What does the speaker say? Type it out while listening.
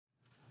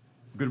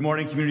Good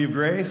morning, Community of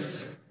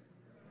Grace.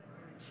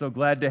 So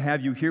glad to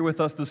have you here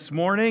with us this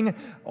morning.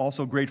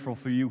 Also grateful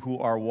for you who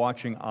are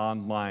watching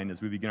online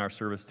as we begin our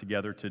service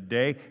together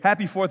today.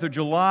 Happy 4th of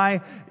July.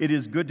 It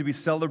is good to be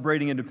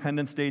celebrating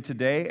Independence Day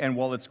today, and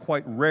while it's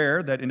quite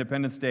rare that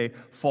Independence Day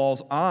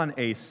falls on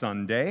a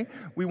Sunday,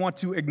 we want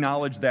to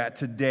acknowledge that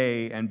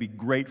today and be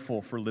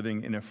grateful for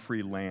living in a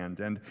free land.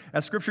 And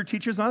as Scripture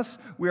teaches us,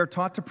 we are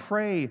taught to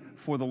pray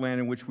for the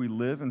land in which we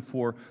live and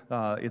for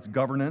its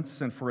governance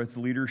and for its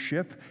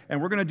leadership.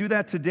 And we're going to do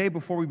that today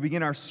before we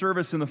begin our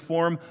service in the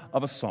form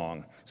of a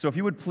song. So if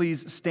you would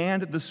please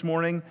stand this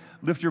morning,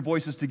 lift your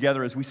voices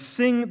together as we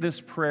sing this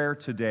prayer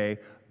today,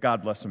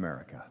 God Bless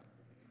America.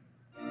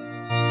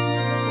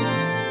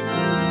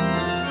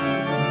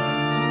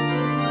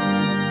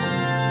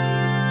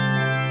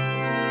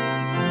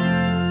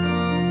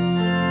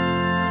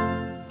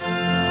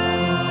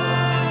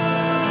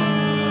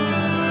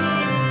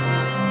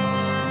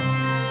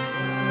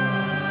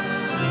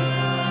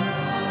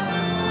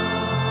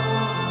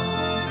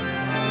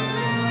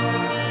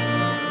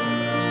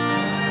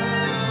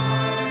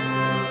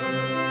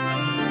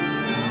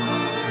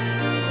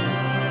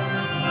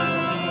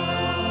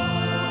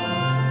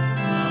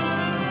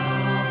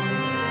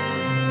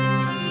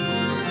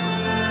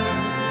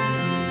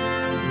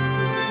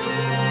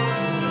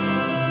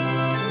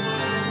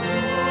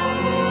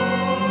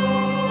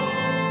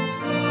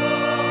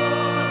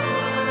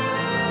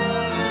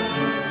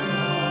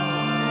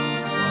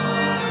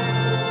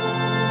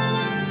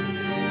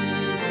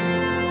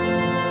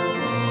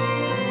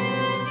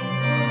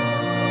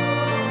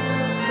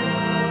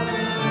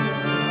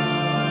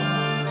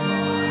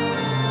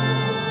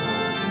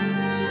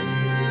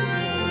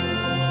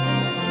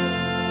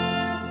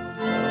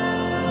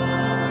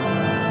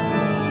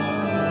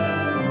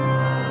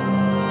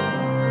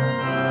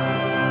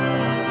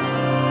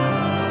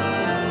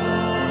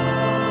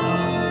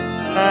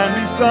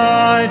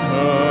 Beside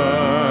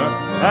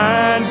her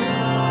and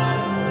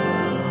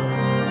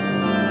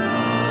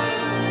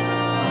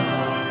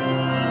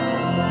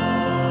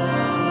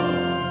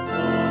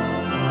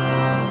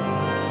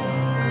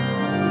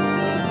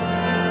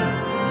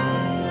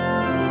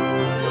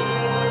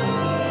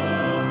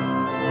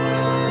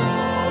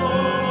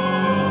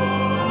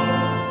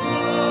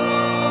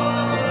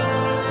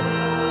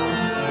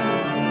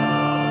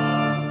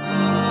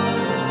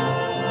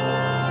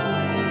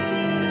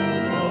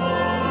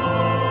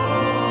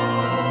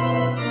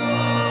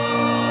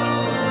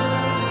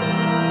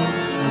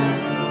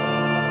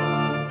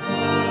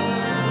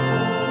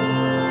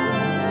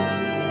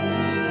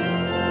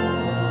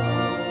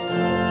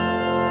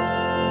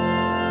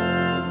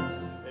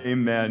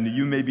Amen.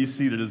 You may be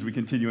seated as we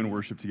continue in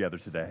worship together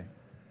today.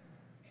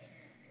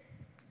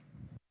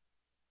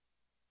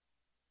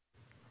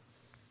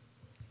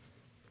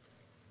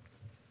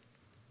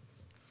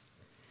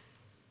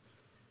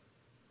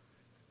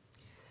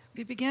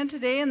 We begin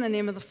today in the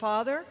name of the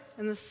Father,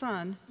 and the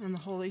Son, and the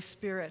Holy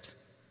Spirit.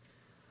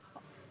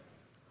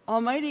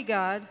 Almighty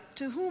God,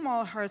 to whom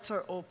all hearts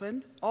are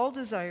open, all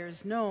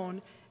desires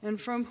known, and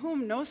from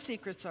whom no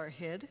secrets are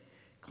hid,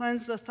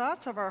 cleanse the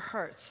thoughts of our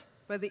hearts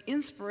by the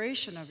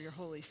inspiration of your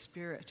Holy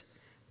Spirit,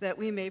 that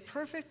we may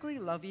perfectly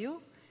love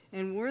you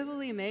and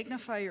worthily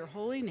magnify your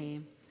holy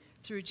name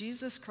through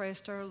Jesus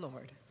Christ our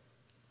Lord.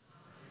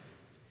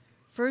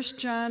 1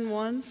 John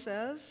 1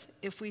 says,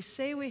 "If we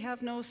say we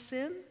have no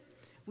sin,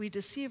 we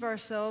deceive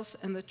ourselves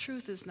and the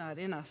truth is not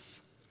in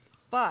us.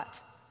 But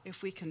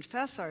if we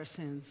confess our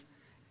sins,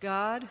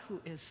 God,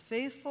 who is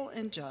faithful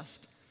and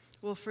just,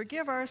 will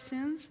forgive our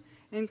sins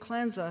and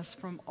cleanse us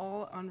from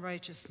all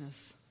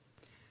unrighteousness."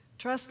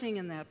 Trusting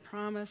in that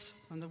promise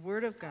from the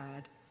Word of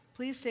God,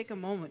 please take a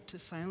moment to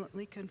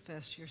silently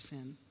confess your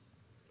sin.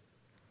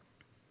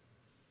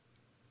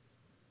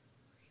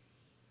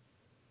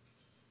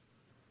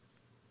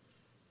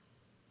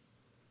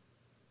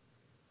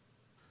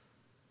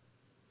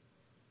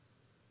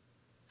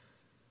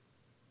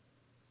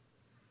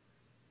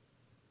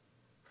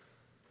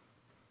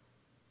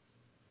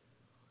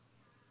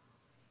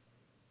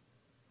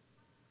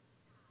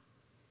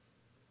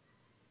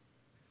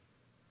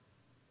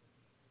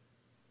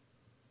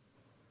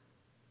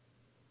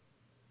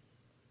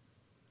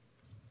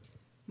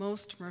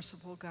 Most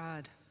merciful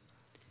God,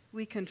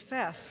 we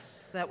confess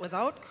that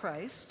without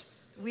Christ,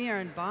 we are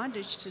in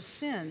bondage to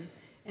sin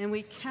and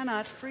we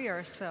cannot free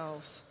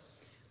ourselves.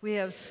 We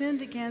have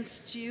sinned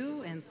against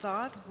you in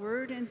thought,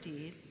 word, and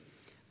deed,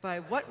 by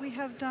what we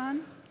have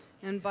done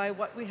and by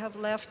what we have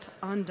left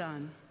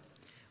undone.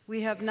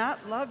 We have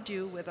not loved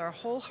you with our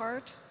whole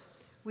heart.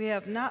 We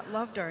have not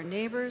loved our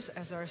neighbors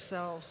as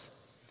ourselves.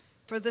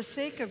 For the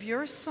sake of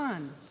your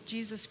Son,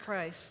 Jesus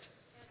Christ,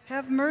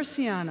 have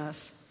mercy on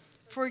us.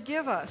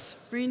 Forgive us,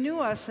 renew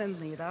us, and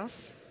lead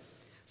us,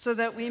 so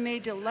that we may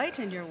delight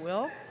in your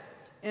will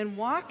and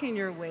walk in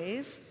your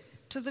ways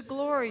to the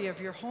glory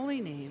of your holy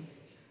name.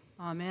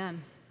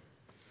 Amen.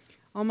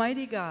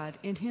 Almighty God,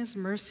 in his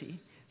mercy,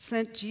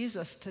 sent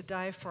Jesus to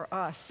die for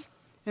us,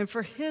 and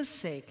for his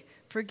sake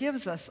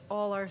forgives us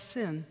all our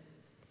sin.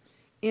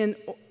 In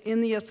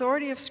the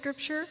authority of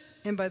Scripture,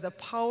 and by the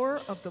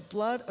power of the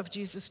blood of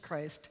Jesus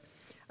Christ.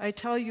 I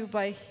tell you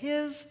by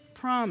his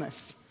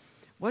promise,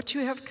 what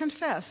you have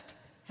confessed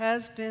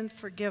has been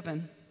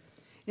forgiven.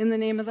 In the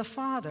name of the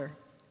Father,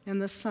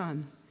 and the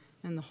Son,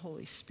 and the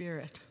Holy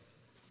Spirit.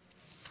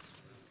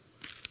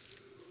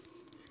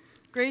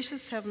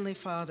 Gracious Heavenly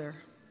Father,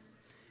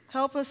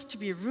 help us to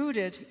be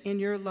rooted in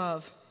your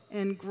love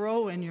and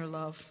grow in your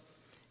love,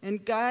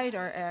 and guide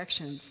our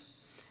actions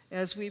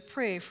as we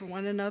pray for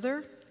one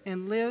another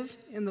and live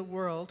in the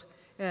world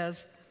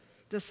as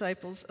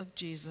disciples of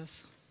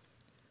Jesus.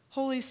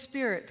 Holy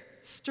Spirit,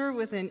 stir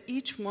within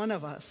each one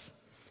of us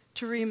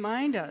to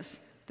remind us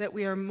that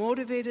we are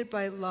motivated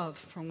by love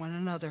for one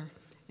another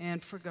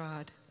and for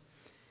God.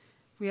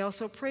 We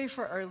also pray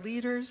for our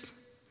leaders.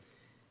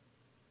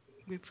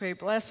 We pray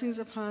blessings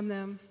upon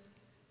them,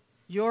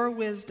 your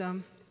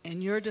wisdom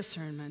and your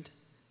discernment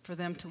for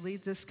them to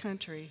lead this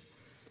country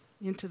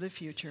into the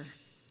future.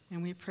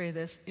 And we pray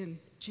this in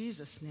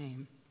Jesus'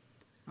 name.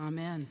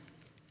 Amen.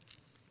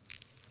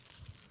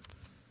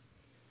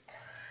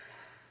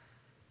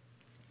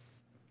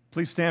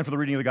 Please stand for the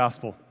reading of the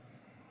gospel.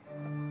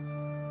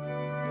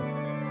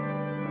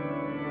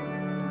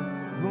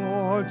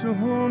 Lord, to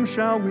whom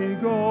shall we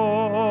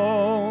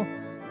go?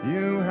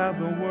 You have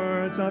the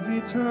words of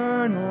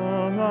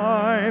eternal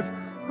life.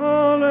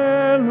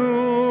 Hallelujah.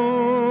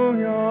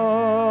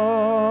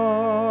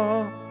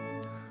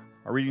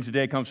 Our reading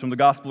today comes from the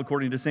Gospel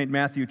according to St.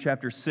 Matthew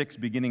chapter 6,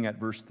 beginning at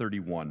verse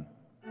 31.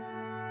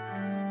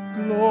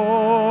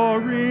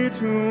 Glory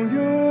to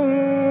you,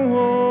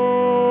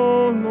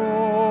 O Lord.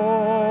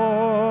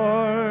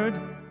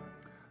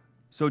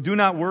 So do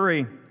not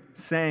worry,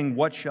 saying,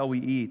 what shall we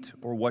eat,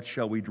 or what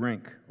shall we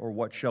drink, or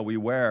what shall we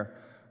wear?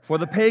 For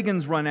the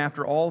pagans run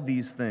after all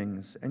these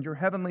things, and your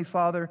heavenly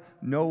Father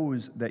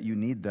knows that you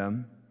need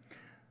them.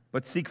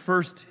 But seek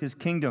first his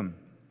kingdom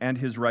and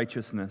his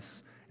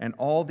righteousness, and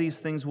all these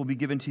things will be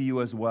given to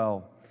you as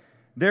well.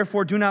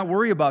 Therefore, do not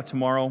worry about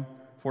tomorrow,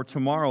 for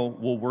tomorrow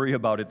will worry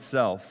about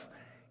itself.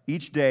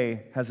 Each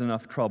day has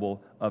enough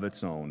trouble of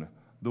its own.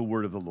 The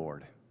word of the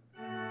Lord.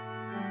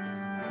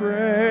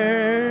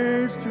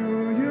 Praise to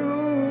you,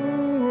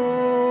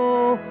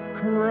 O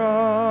Christ.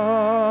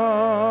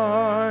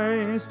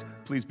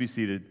 Please be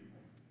seated.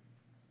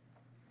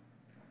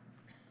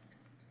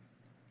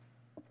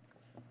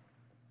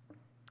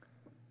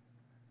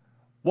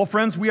 Well,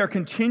 friends, we are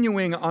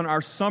continuing on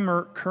our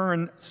summer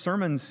current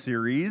sermon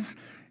series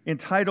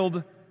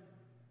entitled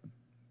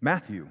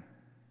Matthew.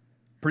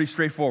 Pretty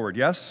straightforward,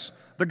 yes?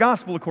 The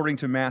Gospel according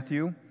to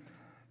Matthew.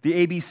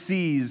 The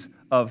ABCs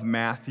of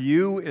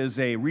Matthew is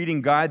a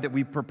reading guide that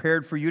we've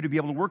prepared for you to be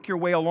able to work your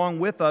way along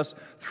with us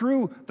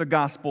through the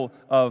Gospel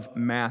of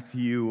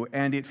Matthew.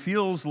 And it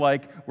feels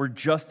like we're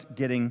just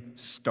getting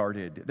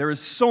started. There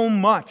is so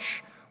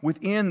much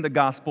within the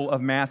Gospel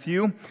of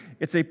Matthew.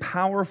 It's a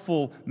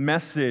powerful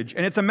message,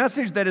 and it's a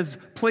message that is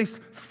placed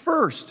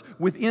first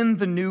within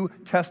the New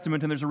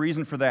Testament, and there's a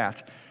reason for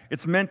that.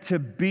 It's meant to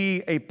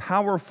be a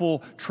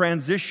powerful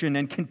transition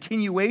and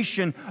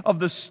continuation of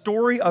the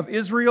story of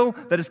Israel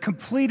that is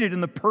completed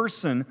in the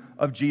person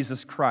of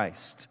Jesus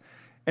Christ.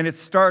 And it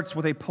starts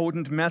with a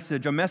potent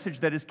message, a message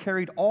that is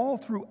carried all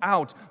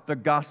throughout the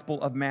Gospel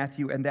of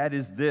Matthew, and that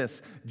is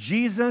this: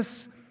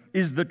 Jesus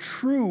is the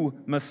true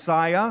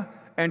Messiah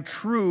and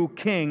true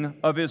King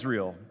of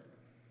Israel.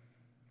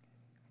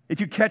 If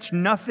you catch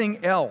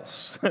nothing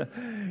else,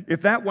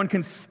 if that one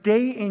can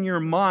stay in your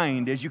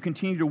mind as you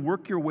continue to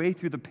work your way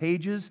through the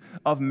pages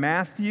of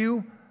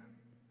Matthew,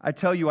 I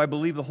tell you, I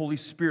believe the Holy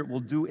Spirit will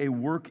do a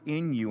work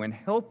in you and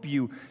help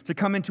you to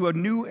come into a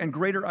new and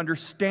greater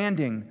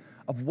understanding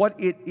of what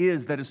it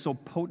is that is so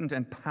potent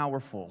and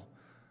powerful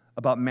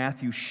about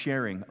Matthew's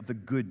sharing of the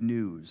good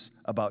news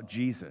about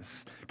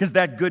Jesus. Because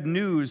that good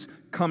news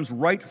comes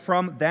right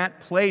from that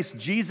place.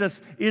 Jesus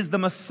is the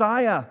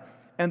Messiah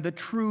and the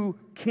true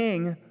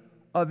King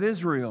of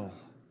Israel.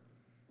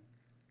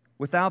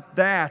 Without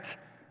that,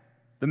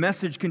 the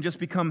message can just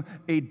become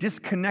a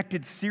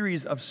disconnected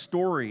series of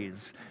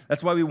stories.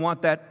 That's why we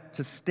want that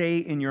to stay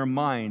in your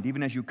mind,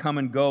 even as you come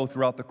and go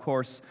throughout the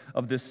course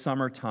of this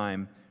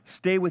summertime.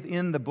 Stay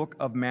within the book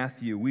of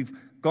Matthew. We've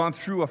gone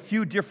through a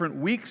few different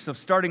weeks of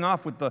starting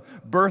off with the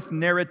birth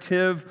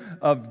narrative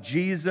of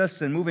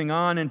Jesus and moving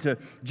on into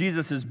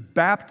Jesus'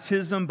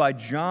 baptism by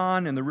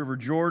John in the River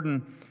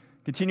Jordan,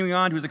 continuing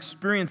on to his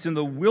experience in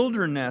the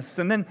wilderness.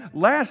 And then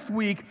last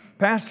week,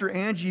 Pastor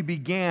Angie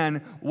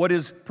began what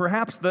is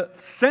perhaps the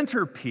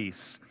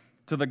centerpiece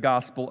to the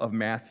Gospel of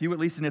Matthew, at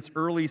least in its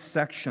early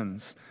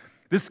sections.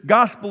 This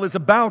gospel is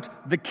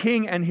about the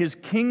King and his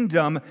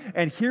kingdom,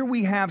 and here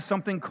we have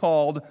something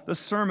called the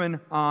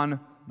Sermon on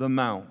the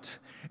Mount.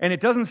 And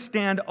it doesn't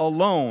stand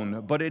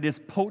alone, but it is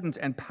potent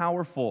and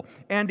powerful.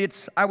 And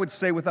it's, I would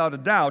say without a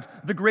doubt,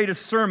 the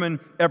greatest sermon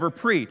ever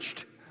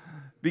preached.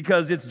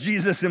 Because it's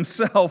Jesus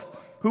himself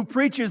who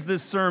preaches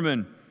this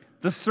sermon.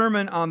 The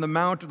Sermon on the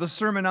Mount, the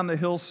Sermon on the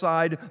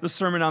Hillside, the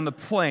Sermon on the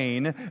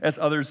Plain, as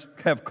others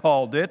have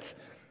called it.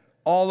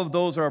 All of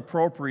those are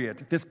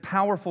appropriate. This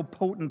powerful,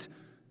 potent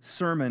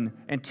sermon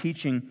and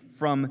teaching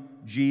from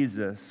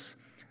Jesus.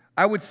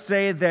 I would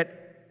say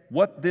that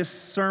what this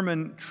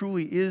sermon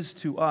truly is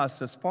to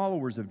us as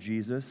followers of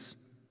Jesus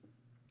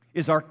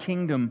is our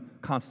kingdom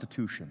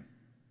constitution.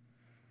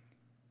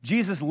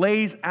 Jesus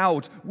lays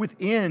out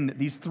within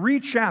these 3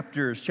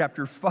 chapters,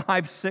 chapter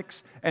 5,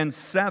 6, and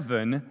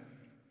 7,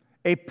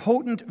 a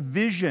potent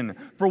vision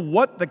for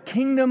what the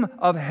kingdom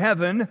of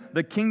heaven,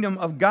 the kingdom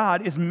of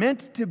God, is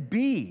meant to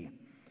be,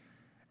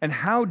 and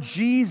how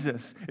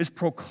Jesus is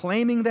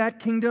proclaiming that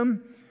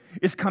kingdom,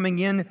 is coming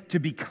in to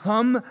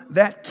become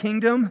that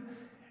kingdom,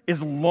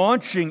 is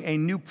launching a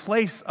new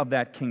place of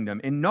that kingdom,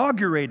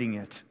 inaugurating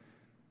it,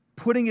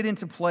 putting it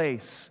into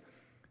place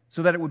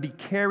so that it would be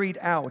carried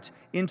out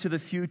into the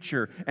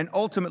future and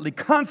ultimately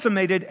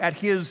consummated at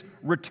His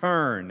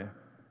return,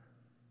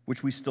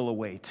 which we still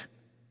await.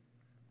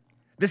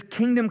 This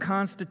kingdom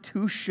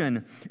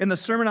constitution, in the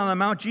Sermon on the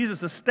Mount,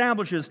 Jesus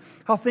establishes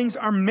how things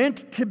are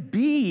meant to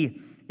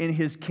be in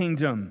His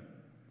kingdom.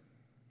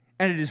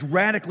 And it is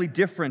radically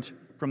different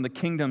from the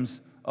kingdoms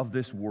of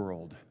this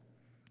world.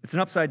 It's an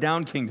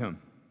upside-down kingdom.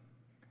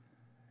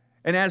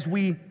 And as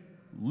we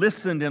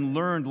listened and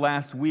learned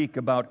last week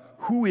about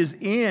who is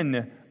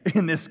in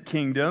this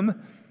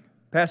kingdom,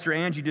 Pastor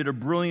Angie did a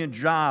brilliant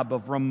job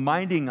of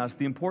reminding us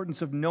the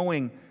importance of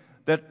knowing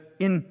that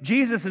in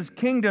Jesus'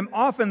 kingdom,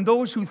 often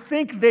those who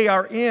think they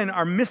are in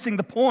are missing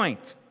the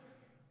point.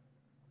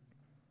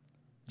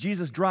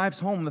 Jesus drives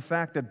home the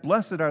fact that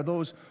blessed are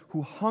those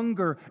who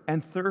hunger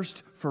and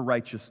thirst for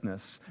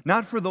righteousness,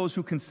 not for those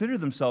who consider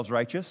themselves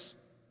righteous,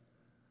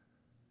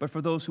 but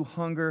for those who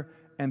hunger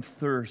and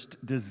thirst,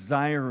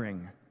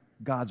 desiring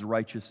God's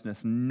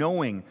righteousness,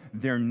 knowing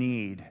their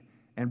need,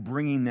 and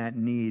bringing that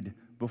need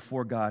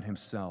before God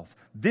Himself.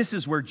 This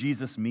is where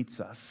Jesus meets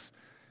us.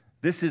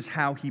 This is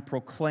how He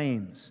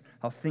proclaims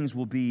how things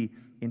will be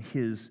in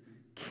His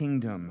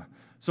kingdom.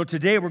 So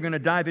today we're going to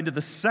dive into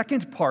the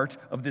second part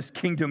of this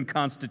kingdom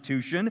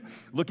constitution,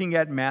 looking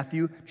at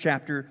Matthew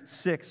chapter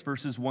 6,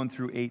 verses 1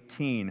 through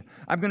 18.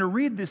 I'm going to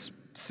read this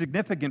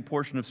significant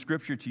portion of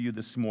Scripture to you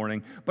this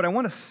morning, but I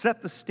want to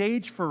set the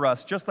stage for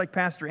us, just like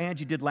Pastor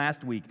Angie did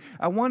last week.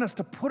 I want us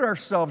to put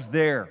ourselves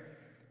there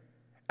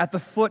at the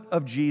foot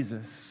of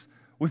Jesus,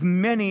 with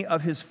many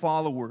of His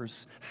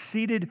followers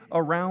seated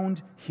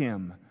around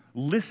Him,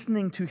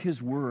 listening to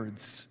His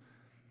words,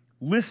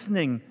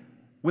 listening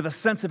with a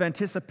sense of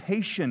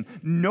anticipation,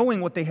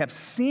 knowing what they have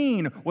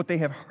seen, what they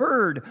have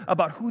heard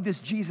about who this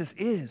Jesus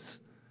is,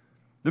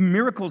 the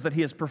miracles that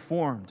He has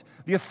performed,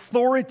 the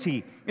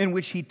authority in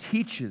which He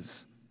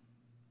teaches.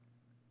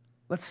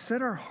 Let's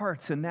set our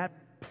hearts in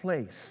that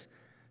place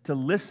to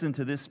listen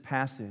to this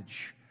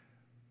passage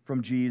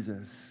from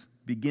Jesus,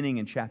 beginning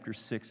in chapter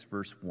 6,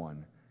 verse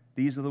 1.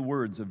 These are the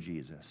words of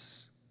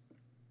Jesus.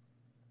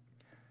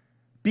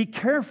 Be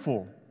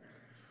careful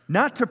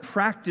not to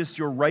practice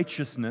your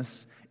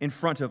righteousness in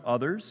front of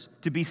others,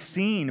 to be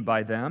seen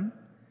by them.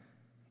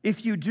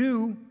 If you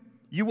do,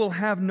 you will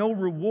have no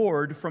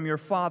reward from your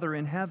Father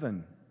in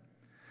heaven.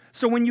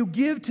 So when you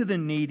give to the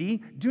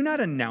needy, do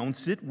not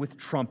announce it with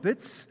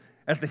trumpets,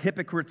 as the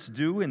hypocrites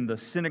do in the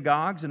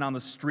synagogues and on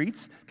the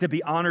streets, to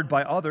be honored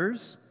by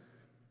others.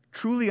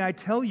 Truly, I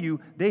tell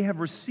you, they have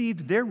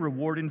received their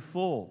reward in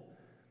full.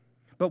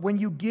 But when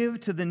you give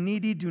to the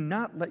needy, do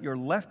not let your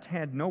left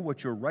hand know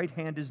what your right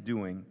hand is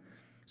doing,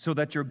 so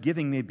that your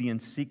giving may be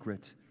in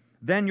secret.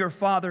 Then your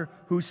Father,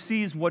 who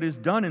sees what is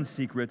done in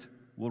secret,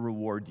 will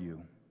reward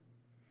you.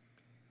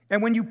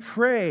 And when you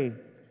pray,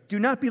 do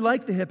not be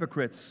like the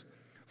hypocrites,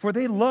 for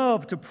they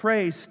love to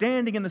pray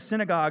standing in the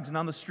synagogues and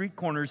on the street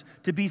corners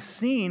to be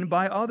seen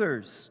by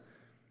others.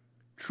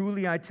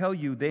 Truly, I tell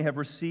you, they have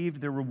received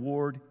their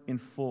reward in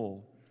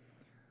full.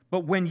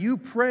 But when you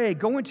pray,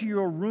 go into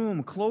your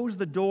room, close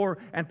the door,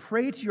 and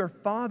pray to your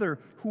Father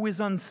who is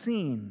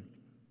unseen.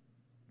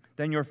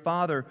 Then your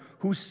Father,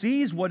 who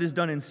sees what is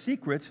done in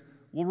secret,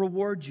 will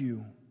reward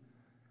you.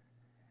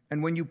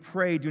 And when you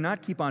pray, do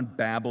not keep on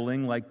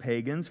babbling like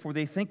pagans, for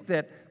they think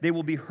that they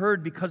will be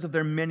heard because of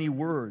their many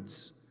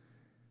words.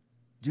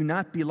 Do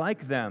not be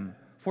like them,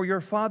 for your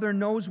Father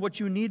knows what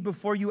you need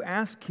before you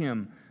ask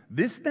Him.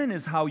 This then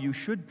is how you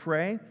should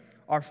pray.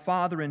 Our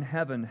Father in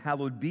heaven,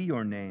 hallowed be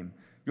your name.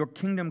 Your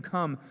kingdom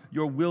come,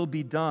 your will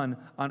be done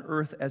on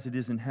earth as it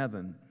is in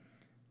heaven.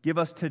 Give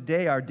us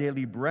today our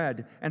daily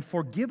bread, and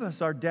forgive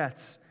us our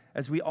debts,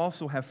 as we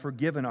also have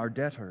forgiven our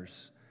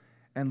debtors.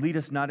 And lead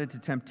us not into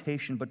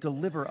temptation, but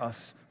deliver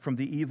us from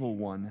the evil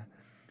one.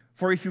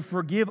 For if you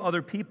forgive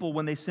other people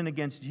when they sin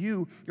against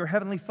you, your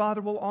heavenly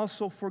Father will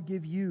also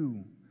forgive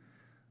you.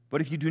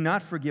 But if you do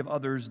not forgive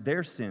others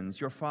their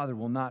sins, your Father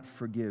will not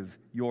forgive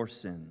your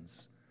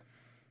sins.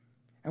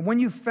 And when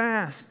you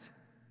fast,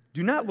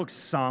 do not look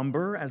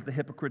somber as the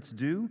hypocrites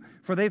do,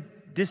 for they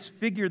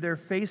disfigure their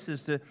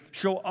faces to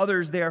show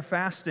others they are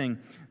fasting.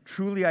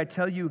 Truly, I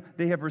tell you,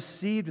 they have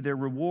received their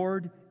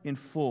reward in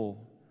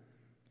full.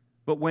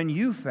 But when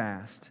you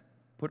fast,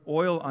 put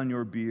oil on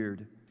your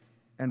beard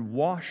and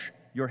wash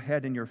your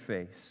head and your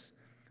face,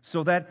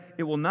 so that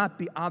it will not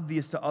be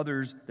obvious to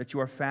others that you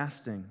are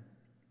fasting,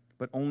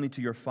 but only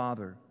to your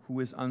Father who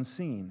is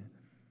unseen.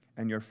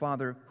 and your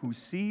Father who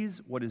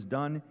sees what is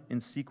done in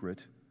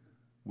secret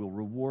will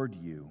reward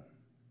you.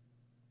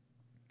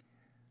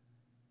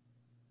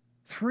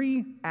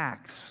 3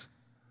 acts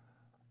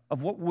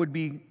of what would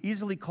be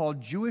easily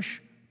called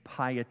Jewish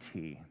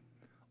piety: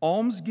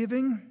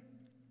 almsgiving,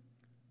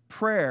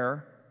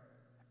 prayer,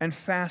 and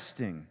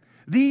fasting.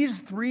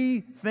 These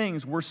 3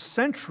 things were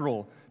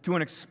central to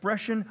an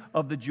expression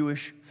of the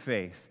Jewish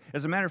faith.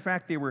 As a matter of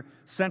fact, they were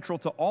central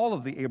to all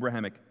of the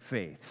Abrahamic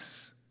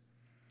faiths.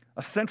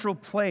 A central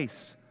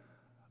place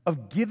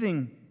of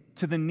giving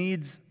to the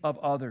needs of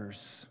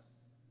others.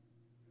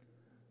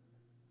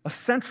 A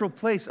central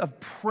place of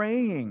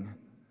praying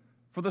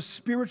for the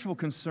spiritual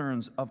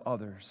concerns of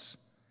others.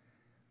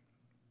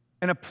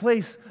 And a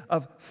place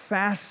of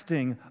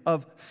fasting,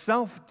 of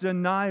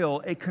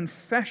self-denial, a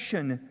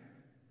confession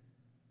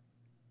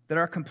that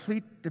our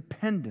complete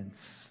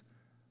dependence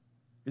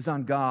is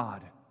on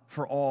God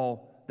for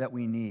all that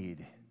we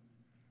need.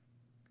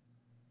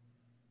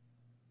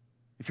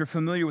 If you're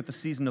familiar with the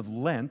season of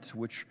Lent,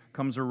 which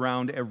comes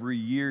around every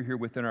year here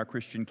within our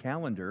Christian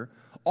calendar,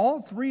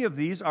 all 3 of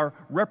these are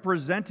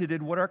represented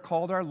in what are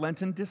called our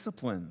Lenten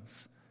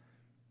disciplines.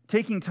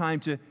 Taking time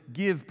to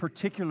give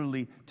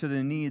particularly to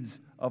the needs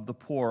of the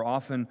poor.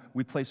 Often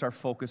we place our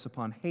focus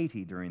upon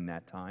Haiti during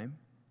that time.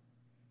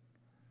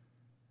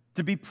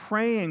 To be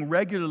praying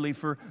regularly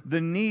for the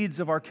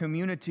needs of our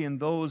community and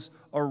those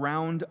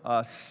around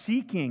us,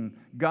 seeking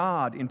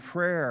God in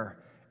prayer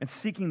and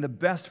seeking the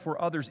best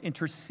for others,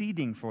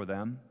 interceding for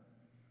them.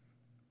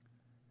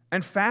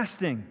 And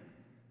fasting,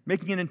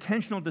 making an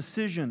intentional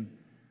decision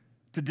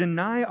to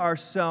deny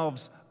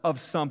ourselves of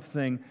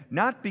something,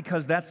 not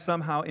because that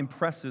somehow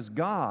impresses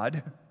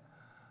God,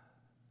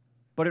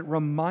 but it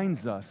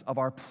reminds us of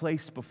our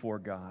place before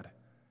God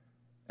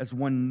as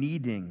one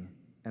needing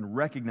and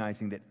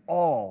recognizing that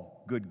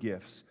all good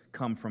gifts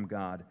come from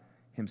God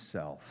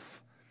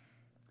Himself.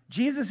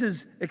 Jesus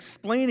is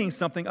explaining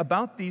something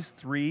about these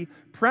 3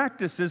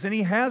 practices, and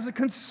He has a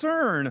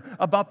concern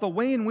about the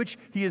way in which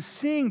He is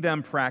seeing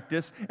them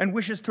practice and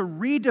wishes to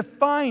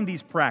redefine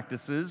these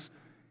practices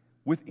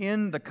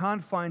within the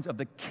confines of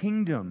the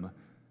kingdom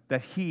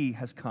that He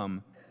has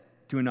come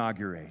to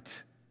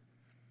inaugurate.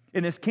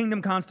 In this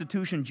kingdom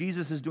constitution,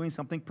 Jesus is doing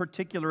something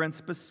particular and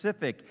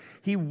specific.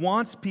 He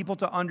wants people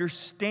to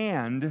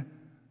understand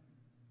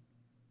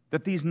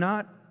that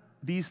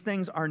these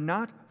things are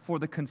not for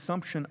the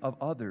consumption of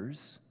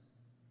others,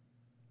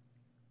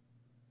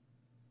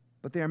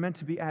 but they are meant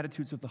to be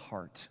attitudes of the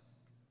heart.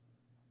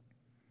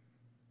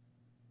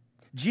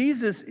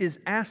 Jesus is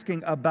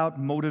asking about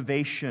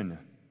motivation.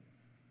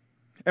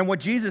 And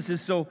what Jesus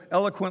is so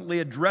eloquently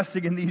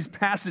addressing in these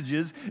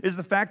passages is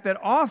the fact that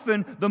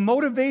often the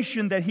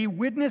motivation that He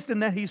witnessed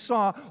and that He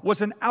saw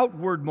was an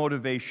outward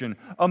motivation,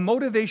 a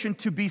motivation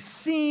to be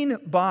seen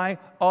by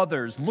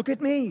others. Look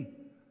at me.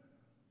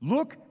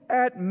 Look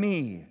at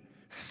me.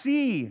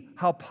 See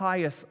how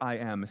pious I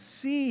am.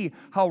 See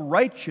how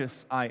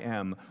righteous I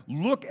am.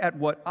 Look at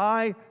what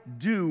I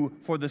do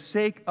for the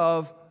sake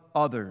of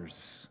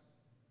others.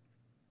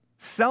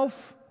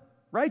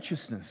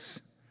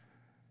 Self-righteousness.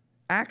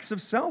 Acts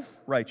of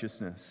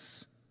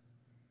self-righteousness.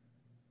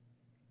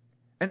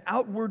 An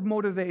outward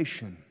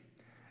motivation.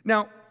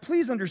 Now,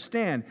 please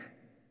understand,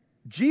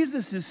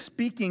 Jesus is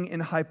speaking in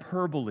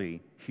hyperbole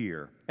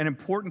here. An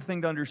important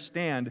thing to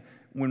understand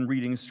when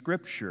reading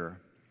Scripture.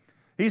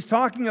 He's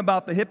talking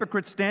about the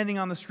hypocrites standing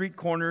on the street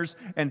corners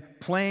and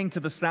playing to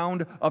the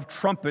sound of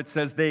trumpets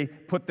as they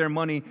put their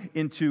money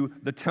into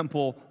the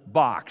temple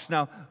box.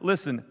 Now,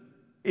 listen,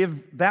 if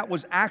that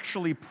was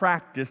actually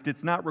practiced,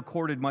 it's not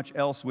recorded much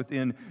else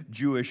within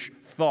Jewish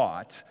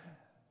thought.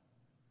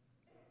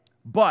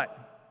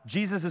 But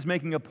Jesus is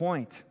making a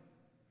point.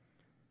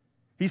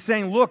 He's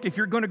saying, look, if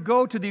you're going to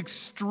go to the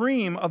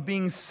extreme of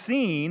being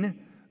seen,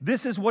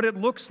 this is what it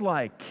looks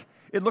like.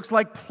 It looks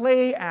like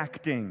play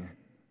acting.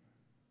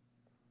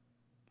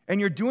 And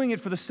you're doing it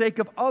for the sake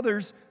of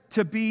others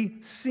to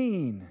be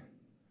seen.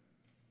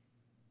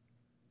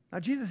 Now,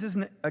 Jesus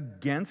isn't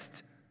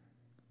against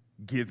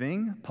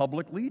giving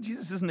publicly.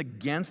 Jesus isn't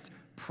against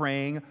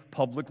praying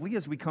publicly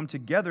as we come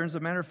together. As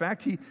a matter of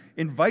fact, He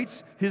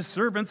invites His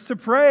servants to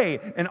pray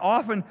and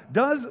often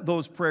does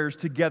those prayers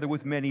together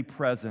with many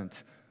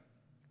present.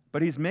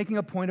 But He's making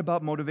a point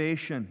about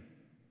motivation.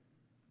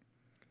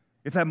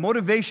 If that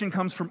motivation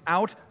comes from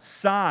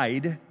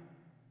outside,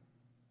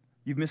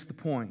 you've missed the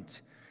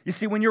point. You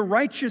see, when your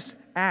righteous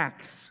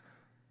acts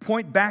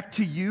point back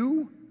to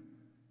you,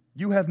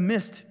 you have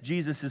missed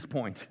Jesus'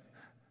 point.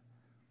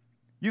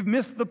 You've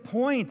missed the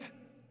point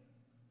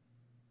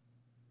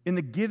in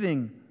the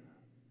giving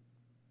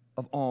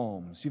of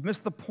alms. You've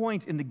missed the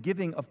point in the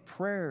giving of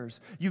prayers.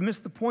 You've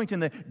missed the point in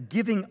the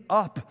giving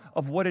up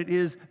of what it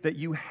is that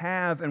you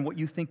have and what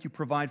you think you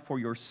provide for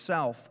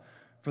yourself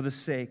for the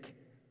sake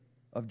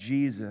of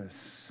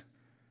Jesus.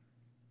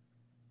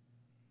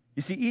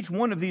 You see, each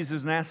one of these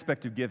is an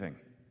aspect of giving.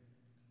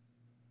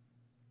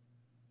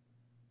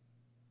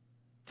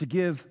 To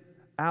give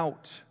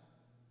out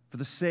for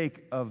the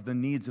sake of the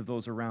needs of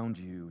those around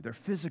you, their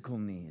physical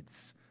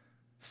needs,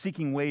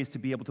 seeking ways to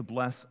be able to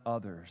bless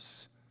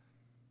others.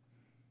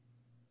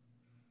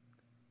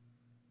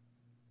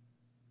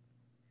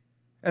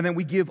 And then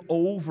we give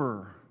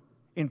over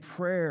in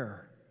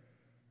prayer,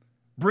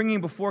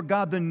 bringing before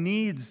God the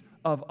needs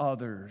of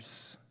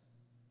others.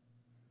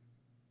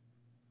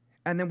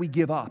 And then we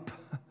give up,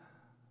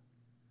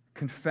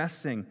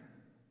 confessing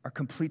our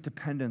complete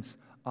dependence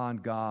on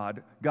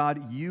God.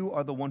 God, you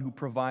are the one who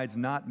provides,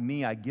 not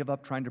me. I give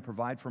up trying to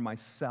provide for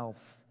myself.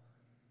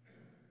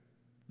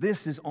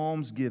 This is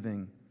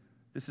almsgiving.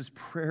 This is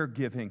prayer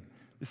giving.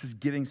 This is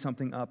giving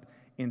something up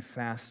in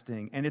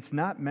fasting. And it's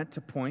not meant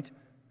to point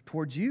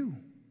towards you.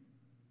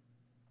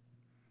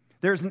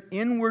 There's an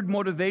inward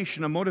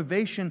motivation, a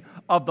motivation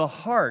of the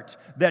heart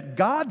that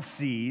God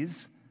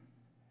sees,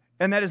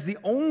 and that is the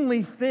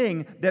only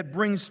thing that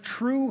brings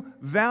true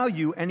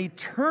value and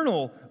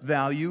eternal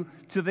value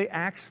to the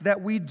acts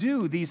that we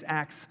do, these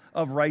acts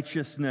of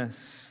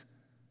righteousness.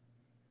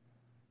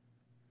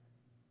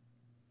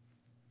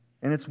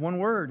 And it's one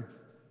word,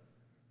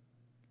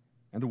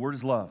 and the word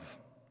is love.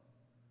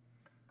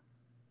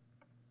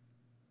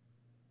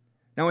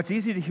 Now, it's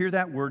easy to hear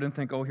that word and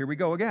think, oh, here we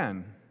go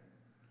again.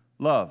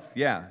 Love,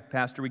 yeah,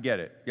 Pastor, we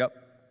get it. Yep,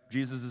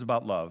 Jesus is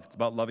about love. It's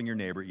about loving your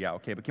neighbor. Yeah,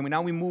 okay, but can we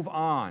now move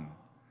on?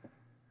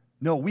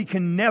 No, we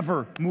can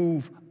never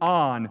move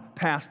on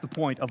past the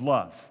point of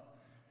love.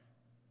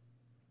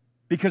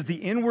 Because the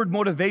inward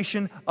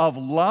motivation of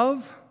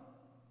love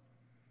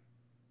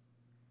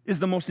is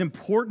the most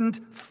important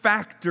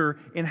factor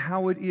in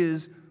how it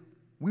is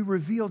we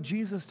reveal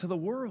Jesus to the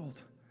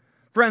world.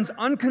 Friends,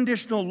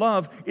 unconditional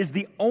love is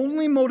the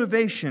only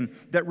motivation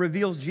that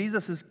reveals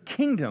Jesus'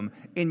 kingdom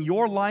in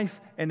your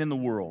life and in the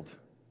world.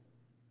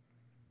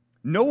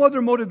 No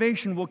other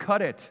motivation will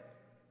cut it.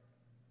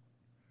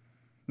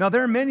 Now,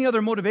 there are many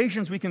other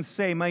motivations we can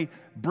say might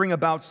bring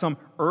about some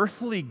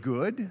earthly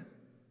good.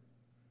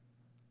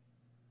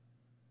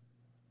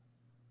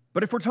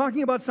 But if we're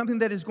talking about something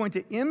that is going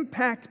to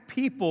impact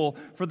people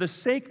for the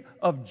sake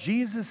of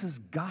Jesus'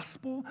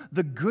 gospel,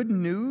 the good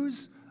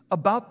news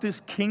about this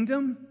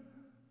kingdom,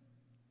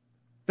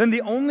 then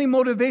the only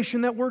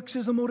motivation that works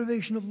is a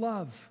motivation of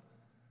love.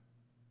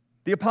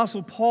 The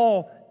Apostle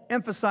Paul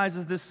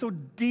emphasizes this so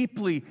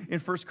deeply in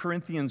 1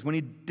 Corinthians when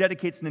he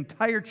dedicates an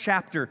entire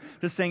chapter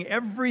to saying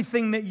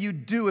everything that you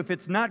do, if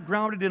it's not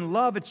grounded in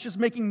love, it's just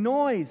making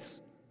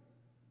noise.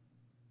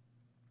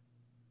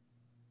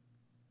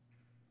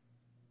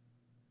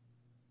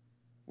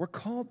 We're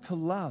called to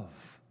love.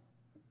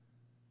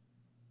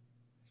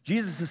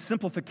 Jesus'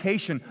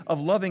 simplification of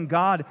loving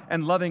God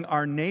and loving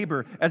our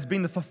neighbor as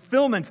being the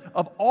fulfillment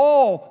of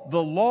all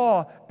the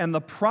law and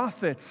the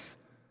prophets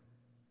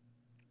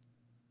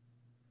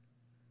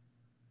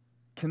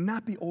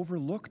cannot be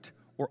overlooked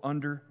or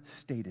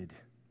understated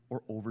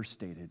or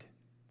overstated.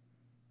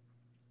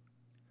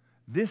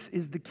 This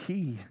is the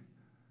key.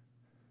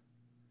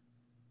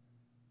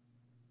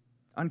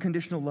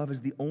 Unconditional love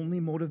is the only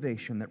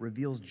motivation that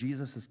reveals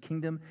Jesus'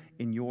 kingdom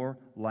in your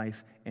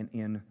life and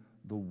in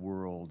the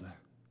world.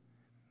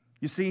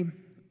 You see,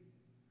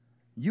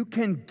 you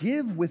can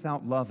give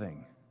without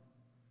loving.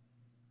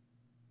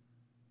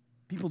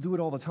 People do it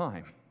all the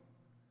time.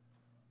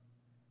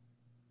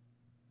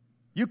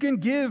 You can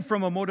give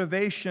from a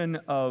motivation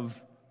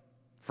of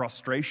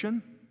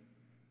frustration.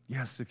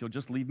 Yes, if you'll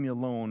just leave me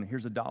alone,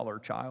 here's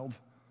 $1, child.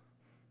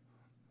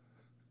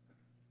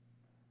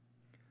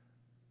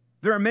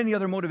 There are many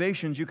other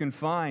motivations you can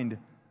find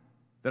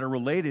that are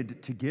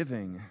related to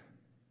giving.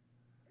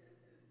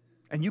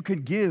 And you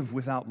can give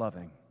without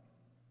loving.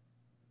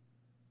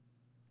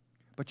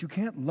 But you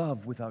can't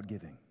love without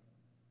giving.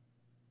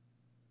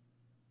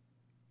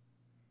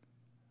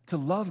 To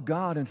love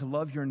God and to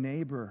love your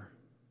neighbor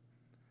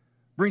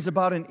brings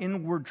about an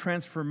inward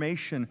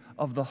transformation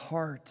of the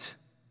heart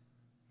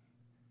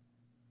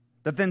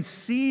that then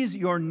sees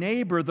your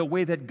neighbor the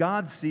way that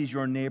God sees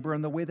your neighbor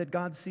and the way that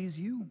God sees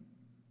you.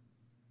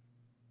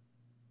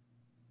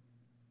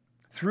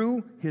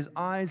 Through his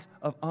eyes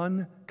of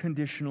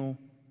unconditional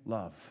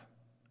love.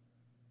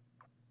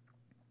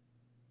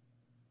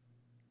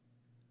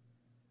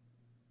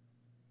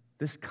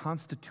 This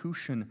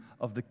constitution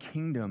of the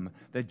kingdom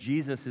that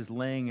Jesus is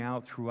laying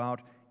out throughout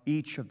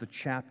each of the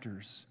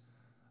chapters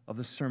of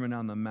the Sermon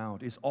on the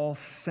Mount is all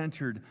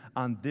centered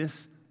on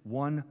this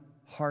one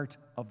heart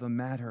of the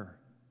matter.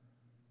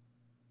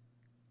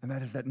 And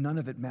that is that none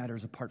of it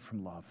matters apart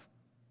from love.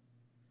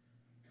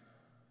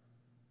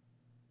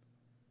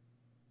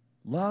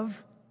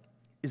 Love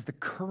is the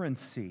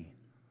currency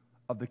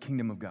of the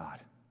kingdom of God.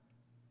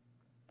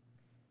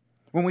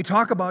 When we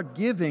talk about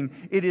giving,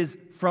 it is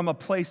from a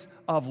place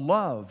of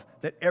love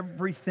that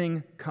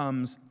everything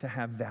comes to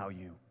have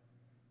value.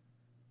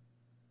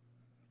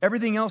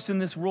 Everything else in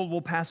this world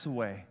will pass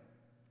away.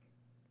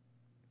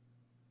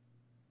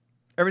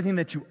 Everything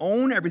that you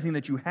own, everything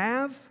that you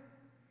have,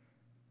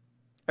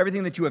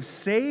 everything that you have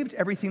saved,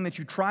 everything that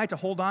you try to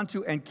hold on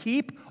to and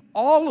keep,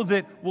 all of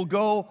it will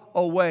go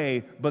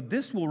away, but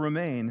this will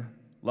remain: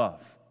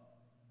 love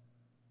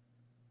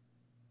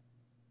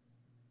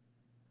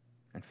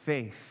and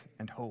faith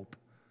and hope.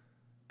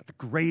 But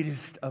The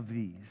greatest of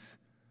these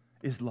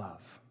is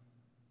love.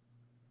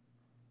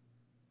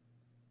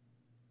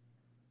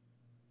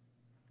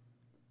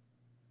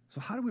 So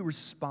how do we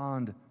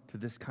respond to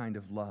this kind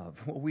of love?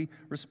 Well, we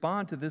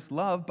respond to this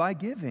love by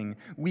giving.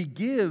 We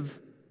give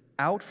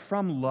out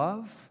from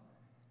love.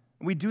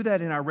 We do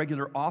that in our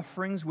regular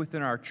offerings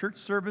within our church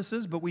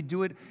services, but we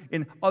do it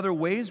in other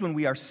ways when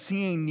we are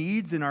seeing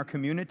needs in our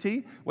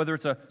community, whether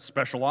it's a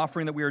special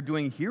offering that we are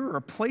doing here or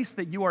a place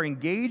that you are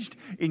engaged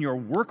in your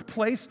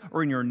workplace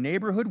or in your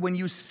neighborhood. When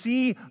you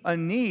see a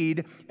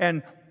need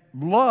and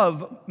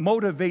love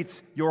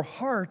motivates your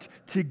heart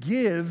to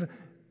give,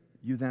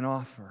 you then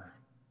offer.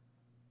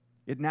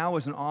 It now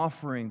is an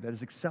offering that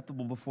is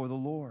acceptable before the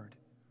Lord.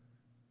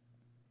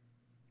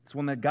 It's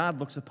one that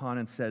God looks upon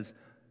and says,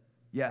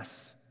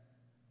 yes,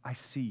 I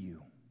see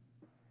you,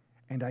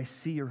 and I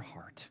see your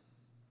heart.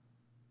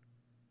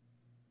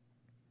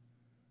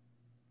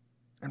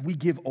 And we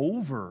give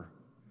over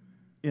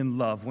in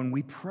love when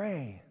we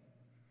pray.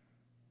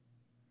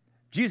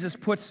 Jesus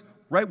puts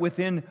right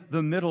within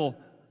the middle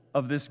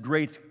of this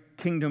great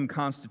kingdom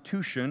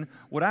constitution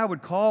what I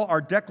would call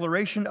our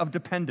declaration of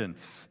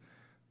dependence.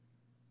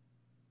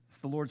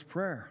 It's the Lord's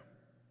Prayer.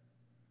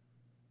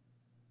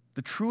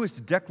 The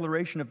truest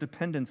declaration of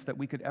dependence that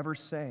we could ever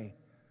say.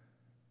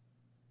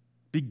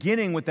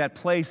 Beginning with that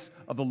place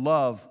of the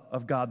love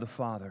of God the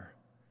Father.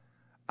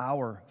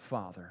 Our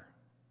Father,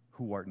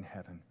 who art in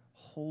heaven,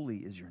 holy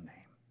is your name.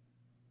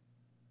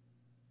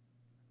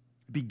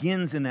 It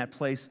begins in that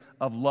place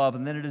of love,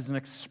 and then it is an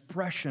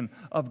expression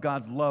of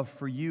God's love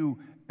for you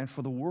and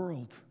for the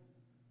world.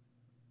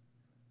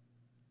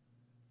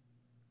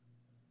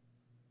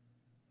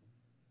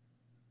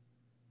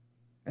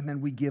 And then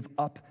we give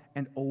up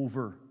and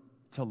over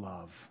to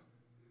love.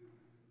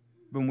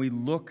 When we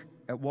look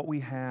at what we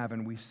have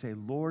and we say,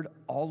 Lord,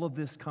 all of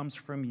this comes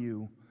from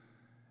you,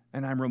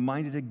 and I'm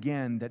reminded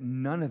again that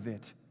none of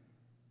it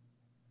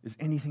is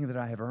anything that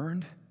I have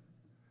earned.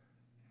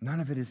 None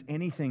of it is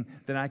anything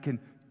that I can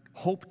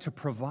hope to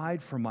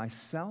provide for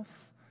myself.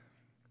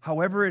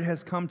 However it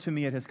has come to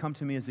me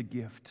as a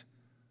gift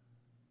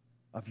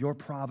of your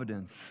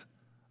providence,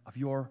 of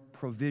your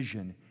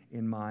provision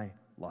in my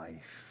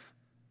life.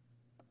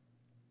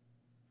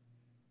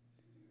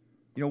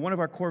 You know, one of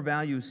our core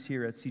values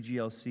here at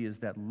CGLC is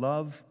that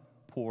love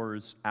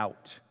pours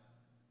out.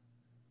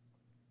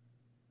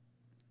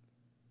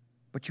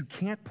 But you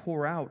can't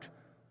pour out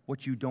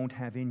what you don't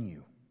have in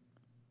you.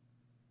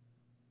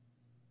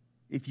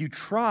 If you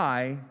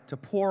try to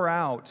pour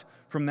out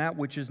from that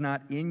which is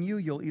not in you,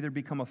 you'll either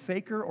become a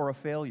faker or a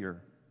failure.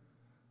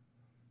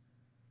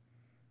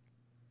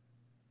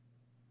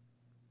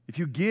 If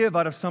you give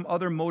out of some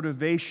other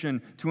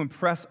motivation to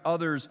impress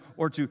others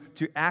or to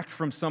act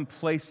from some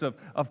place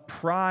of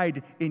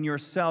pride in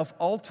yourself,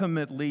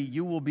 ultimately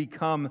you will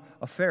become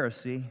a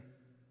Pharisee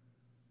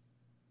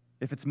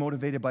if it's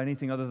motivated by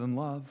anything other than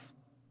love.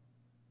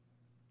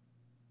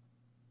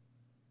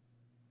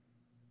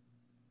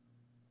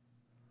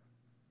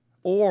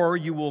 Or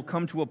you will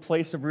come to a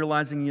place of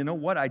realizing, you know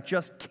what, I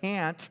just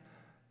can't,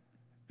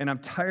 and I'm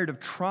tired of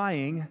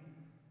trying,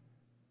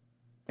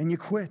 and you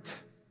quit.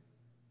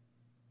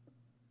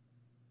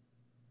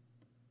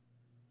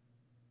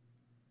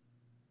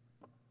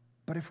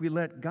 But if we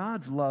let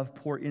God's love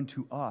pour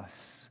into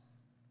us,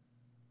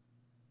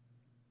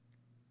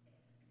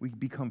 we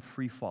become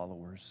free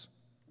followers.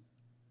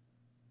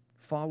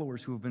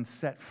 Followers who have been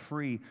set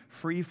free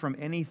from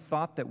any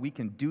thought that we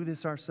can do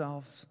this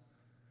ourselves,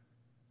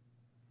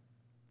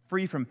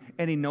 free from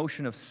any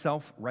notion of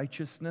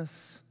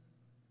self-righteousness,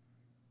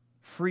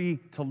 free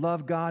to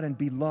love God and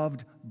be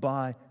loved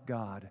by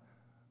God,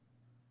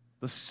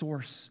 the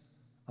source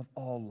of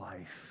all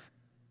life.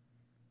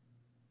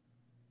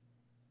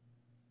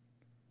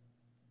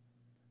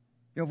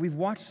 You know, we've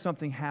watched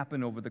something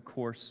happen over the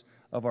course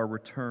of our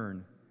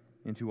return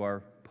into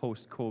our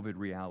post-COVID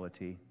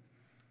reality.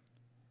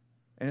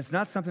 And it's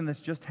not something that's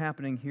just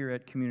happening here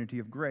at Community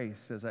of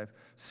Grace. As I've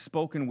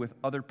spoken with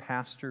other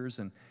pastors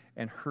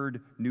and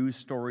heard news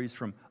stories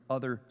from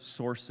other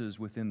sources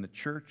within the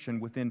church and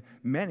within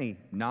many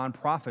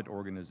nonprofit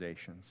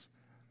organizations,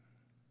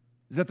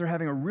 is that they're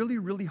having a really,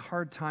 really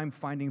hard time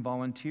finding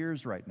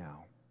volunteers right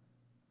now.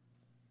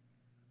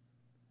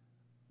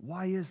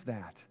 Why is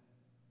that?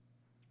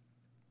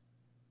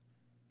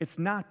 It's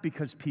not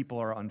because people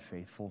are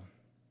unfaithful.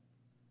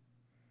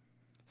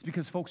 It's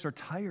because folks are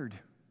tired.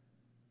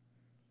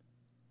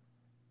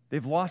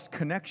 They've lost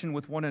connection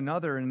with one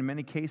another, and in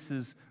many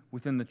cases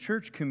within the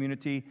church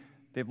community,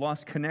 they've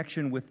lost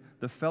connection with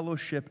the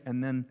fellowship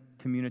and then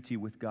community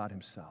with God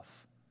Himself.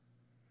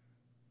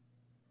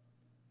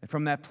 And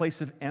from that place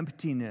of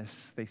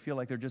emptiness, they feel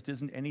like there just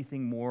isn't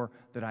anything more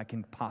that I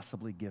can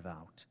possibly give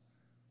out.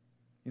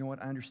 You know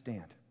what? I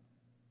understand.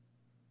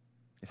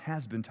 It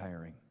has been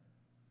tiring.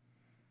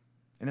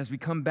 And as we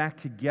come back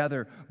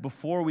together,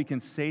 before we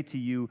can say to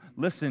you,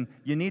 listen,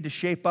 you need to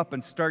shape up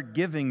and start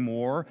giving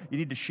more. You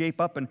need to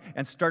shape up and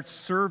start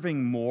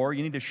serving more.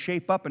 You need to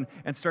shape up and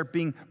start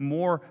being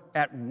more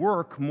at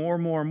work,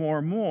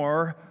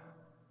 more.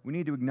 We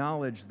need to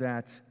acknowledge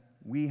that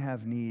we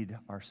have need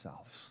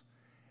ourselves.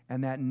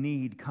 And that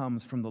need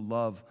comes from the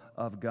love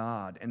of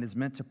God and is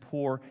meant to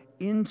pour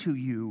into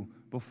you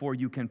before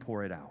you can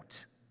pour it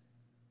out.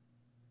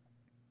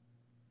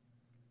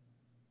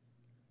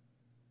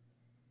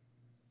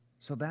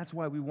 So that's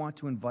why we want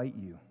to invite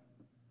you.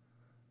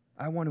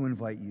 I want to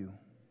invite you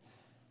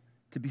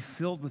to be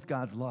filled with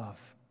God's love.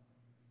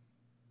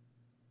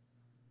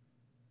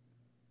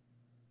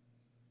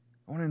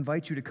 I want to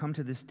invite you to come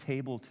to this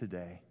table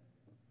today.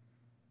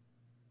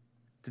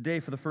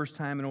 Today, for the first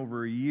time in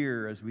over a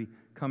year, as we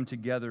come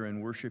together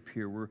and worship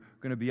here, we're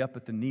going to be up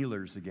at the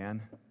kneelers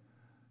again.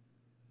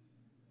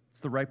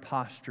 It's the right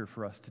posture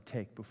for us to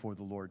take before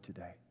the Lord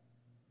today.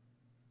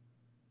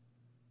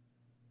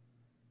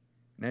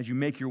 And as you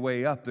make your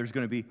way up, there's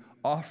going to be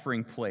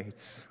offering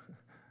plates.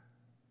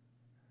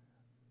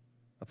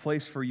 A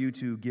place for you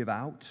to give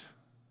out.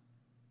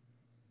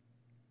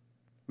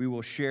 We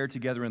will share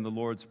together in the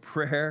Lord's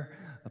Prayer,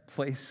 a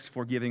place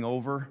for giving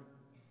over,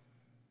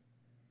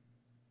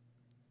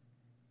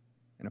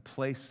 and a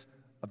place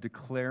of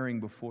declaring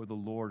before the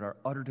Lord our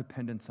utter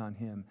dependence on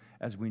Him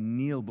as we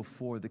kneel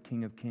before the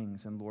King of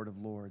Kings and Lord of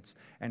Lords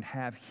and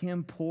have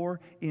Him pour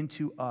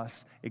into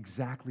us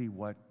exactly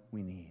what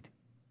we need.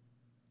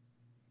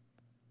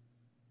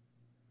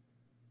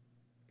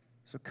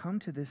 So come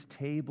to this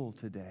table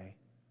today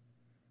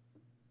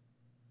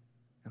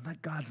and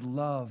let God's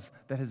love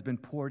that has been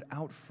poured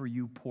out for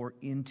you pour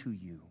into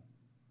you.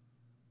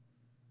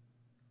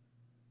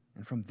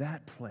 And from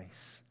that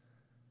place,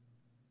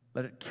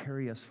 let it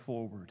carry us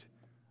forward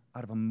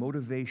out of a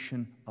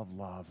motivation of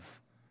love.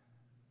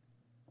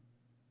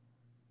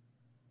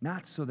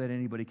 Not so that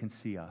anybody can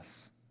see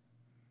us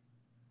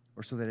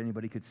or so that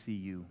anybody could see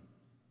you,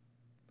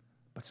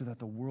 but so that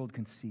the world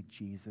can see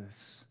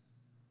Jesus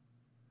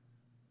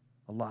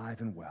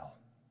alive and well.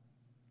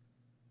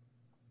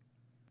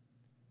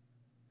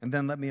 And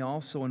then let me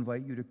also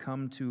invite you to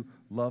come to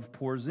Love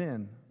Pours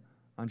In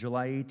on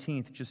July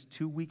 18th, just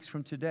 2 weeks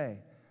from today.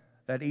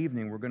 That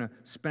evening, we're going to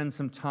spend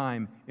some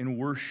time in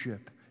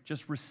worship,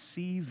 just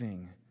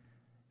receiving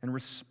and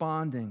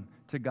responding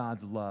to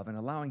God's love and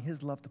allowing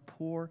His love to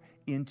pour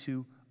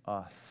into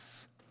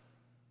us.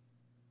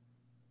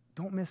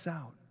 Don't miss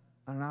out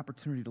on an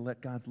opportunity to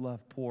let God's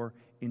love pour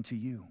into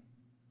you.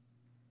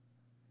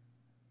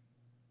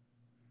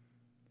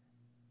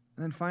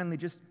 And then finally,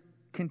 just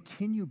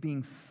continue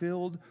being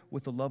filled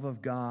with the love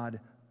of God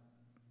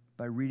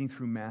by reading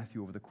through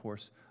Matthew over the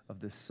course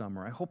of this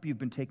summer. I hope you've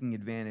been taking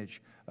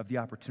advantage of the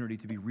opportunity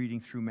to be reading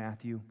through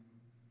Matthew.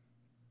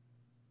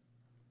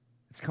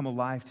 It's come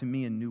alive to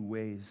me in new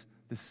ways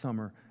this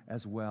summer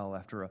as well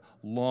after a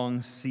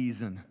long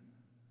season.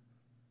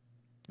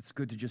 It's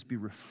good to just be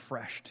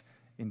refreshed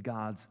in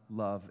God's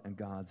love and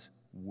God's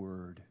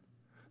word.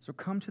 So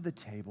come to the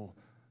table.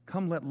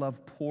 Come let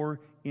love pour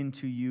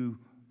into you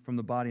from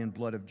the body and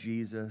blood of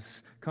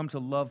Jesus. Come to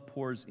Love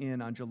Pours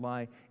In on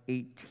July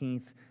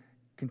 18th.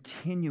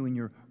 Continue in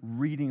your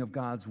reading of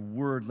God's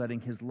word, letting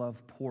His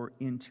love pour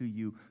into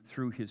you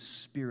through His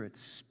Spirit,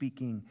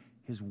 speaking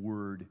His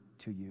word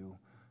to you.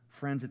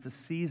 Friends, it's a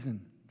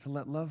season to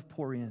let love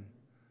pour in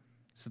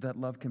so that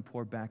love can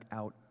pour back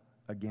out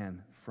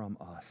again from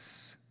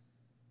us.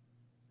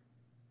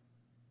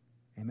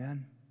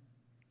 Amen?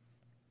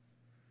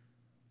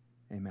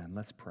 Amen.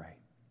 Let's pray.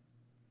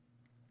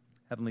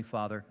 Heavenly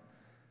Father,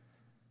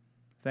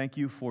 thank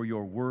you for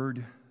your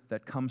word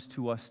that comes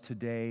to us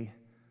today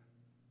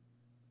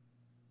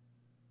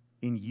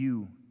in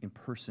you, in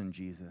person,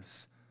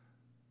 Jesus,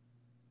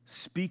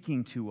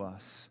 speaking to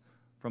us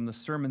from the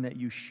sermon that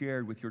you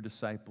shared with your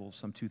disciples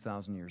some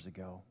 2,000 years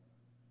ago,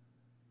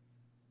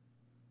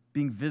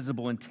 being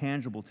visible and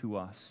tangible to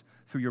us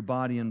through your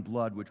body and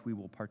blood, which we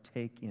will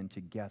partake in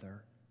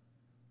together.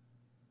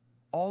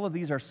 All of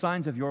these are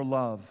signs of your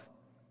love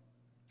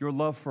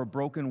for a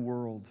broken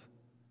world,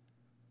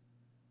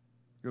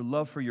 your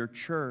love for your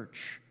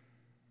church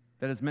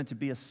that is meant to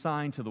be a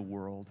sign to the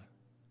world,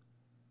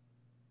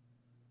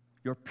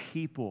 your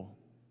people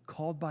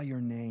called by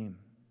your name,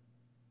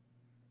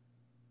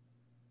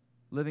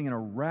 living in a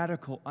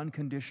radical,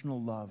 unconditional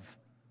love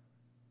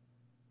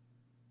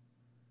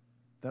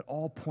that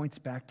all points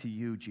back to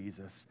you,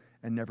 Jesus,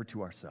 and never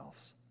to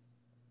ourselves.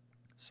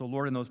 So,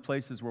 Lord, in those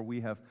places where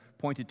we have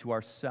pointed to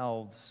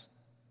ourselves,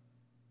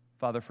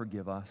 Father,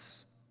 forgive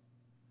us.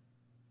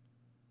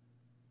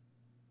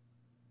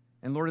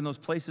 And Lord, in those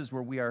places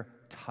where we are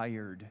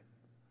tired,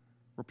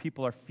 where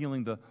people are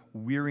feeling the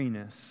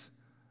weariness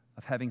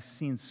of having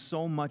seen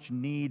so much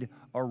need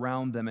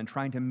around them and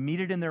trying to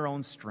meet it in their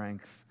own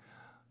strength,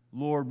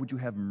 Lord, would you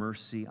have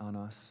mercy on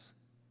us?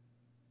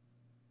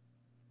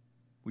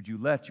 Would you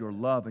let your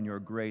love and your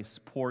grace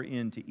pour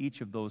into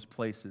each of those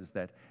places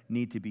that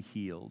need to be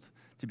healed,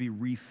 to be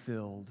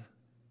refilled?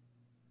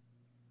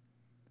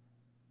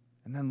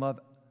 And then love,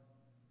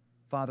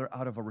 Father,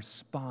 out of a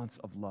response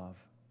of love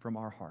from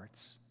our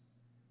hearts.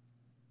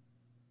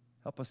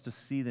 Help us to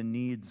see the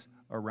needs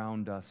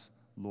around us,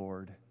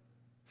 Lord,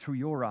 through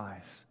your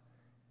eyes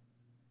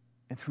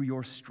and through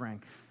your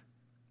strength.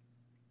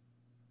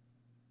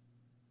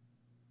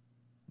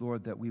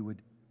 Lord, that we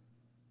would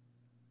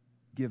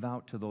give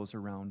out to those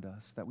around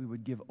us, that we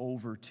would give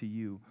over to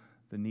you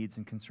the needs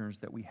and concerns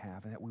that we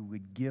have, and that we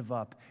would give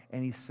up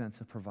any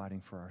sense of providing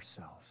for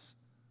ourselves.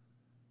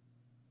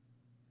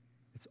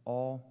 It's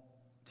all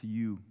to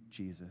you,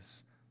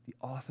 Jesus, the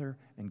author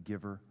and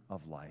giver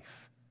of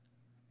life.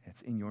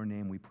 It's in your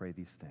name we pray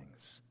these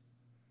things.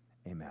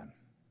 Amen.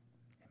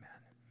 Amen.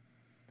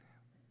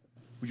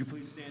 Would you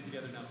please stand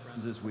together now,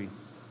 friends, as we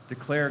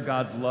declare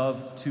God's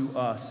love to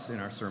us in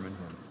our sermon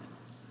hymn.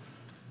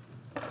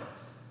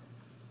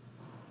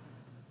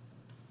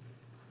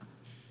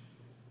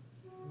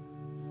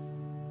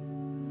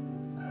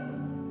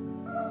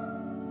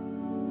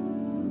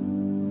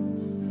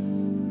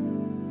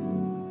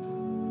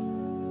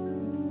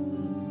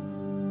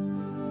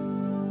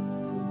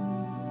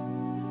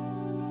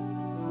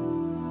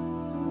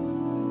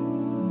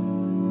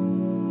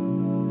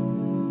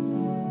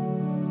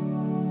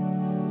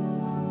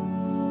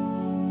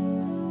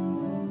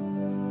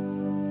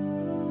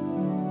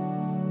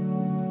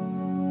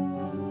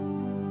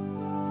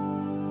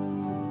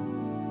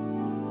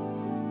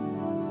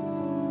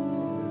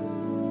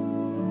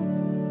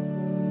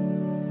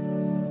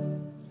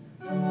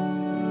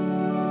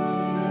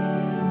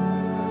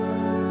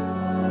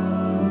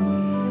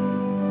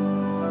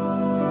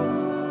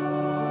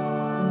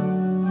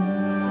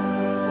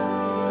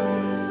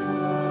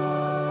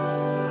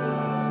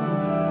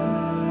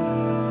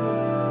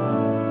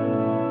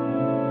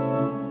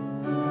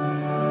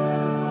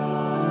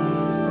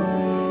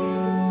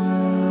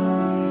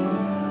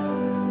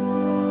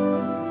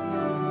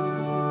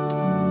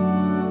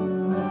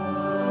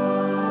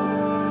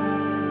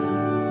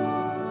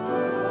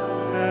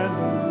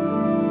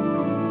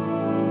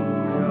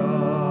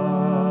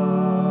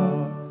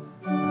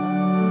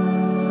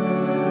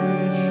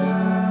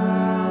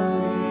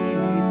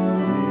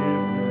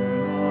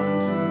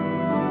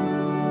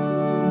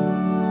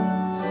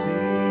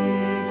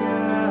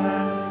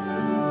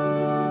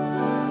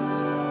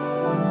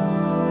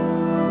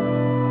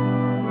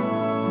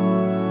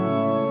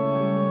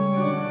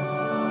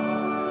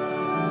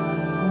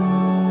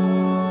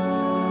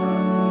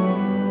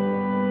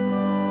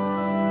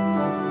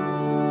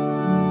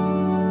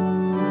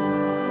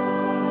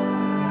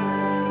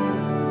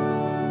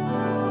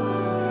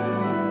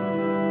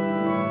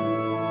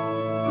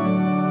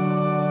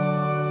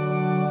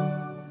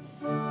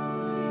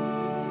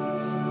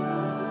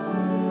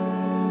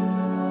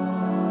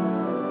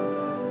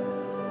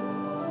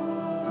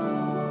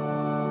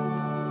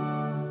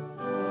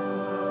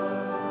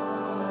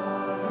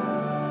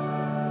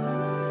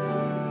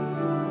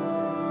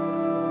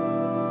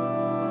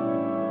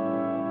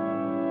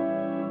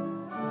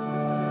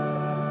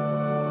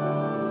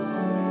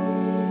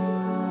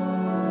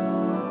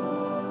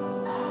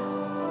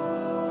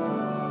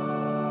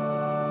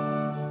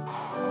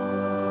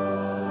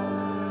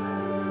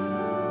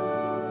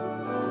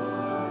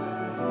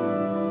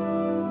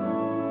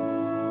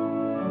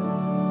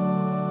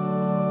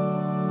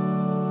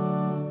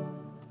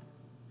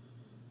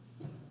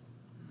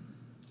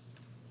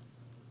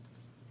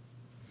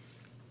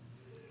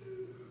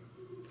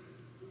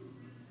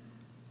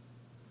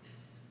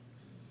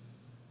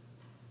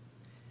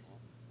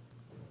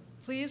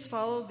 Please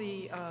follow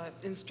the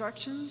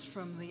instructions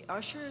from the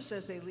ushers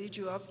as they lead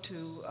you up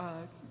to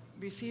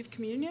receive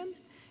communion.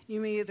 You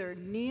may either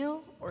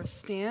kneel or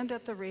stand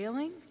at the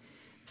railing.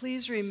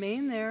 Please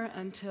remain there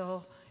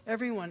until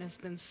everyone has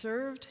been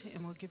served,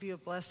 and we'll give you a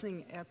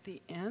blessing at the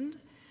end.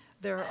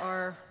 There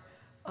are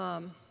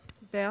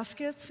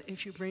baskets,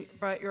 if you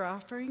brought your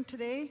offering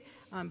today,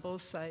 on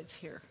both sides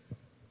here.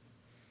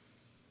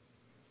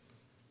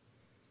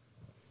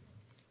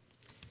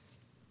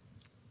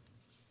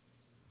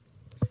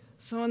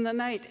 So on the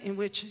night in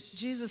which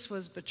Jesus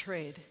was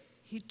betrayed,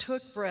 he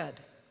took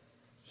bread.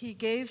 He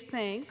gave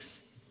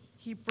thanks,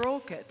 he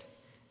broke it,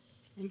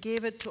 and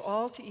gave it to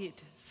all to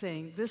eat,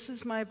 saying, "This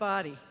is my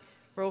body,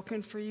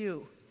 broken for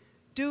you.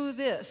 Do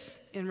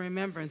this in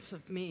remembrance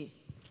of me."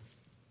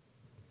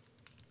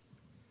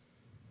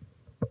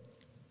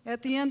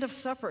 At the end of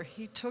supper,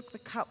 he took the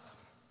cup.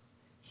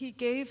 He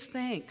gave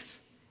thanks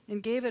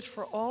and gave it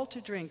for all to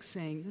drink,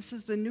 saying, "This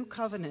is the new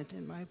covenant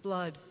in my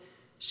blood,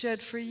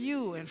 shed for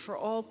you and for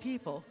all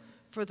people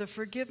for the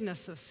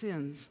forgiveness of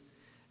sins.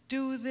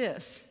 Do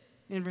this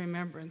in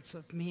remembrance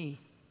of me."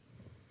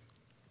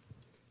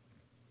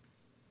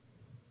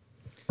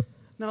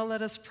 Now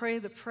let us pray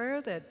the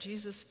prayer that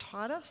Jesus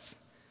taught us.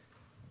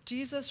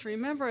 Jesus,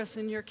 remember us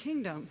in your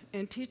kingdom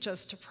and teach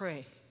us to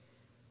pray.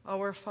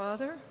 Our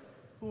Father,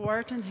 who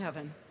art in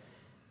heaven,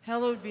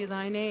 hallowed be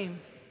thy name.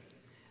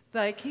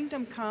 Thy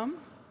kingdom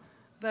come,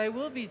 thy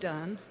will be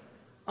done,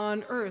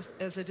 on earth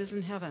as it is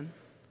in heaven.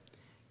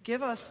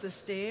 Give us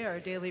this day our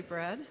daily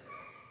bread,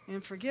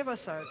 and forgive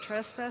us our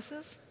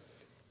trespasses,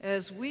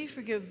 as we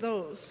forgive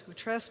those who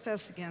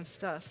trespass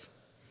against us.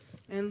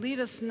 And lead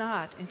us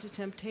not into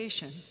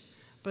temptation,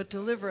 but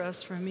deliver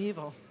us from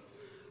evil.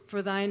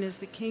 For thine is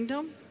the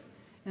kingdom,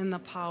 and the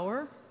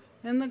power,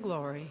 and the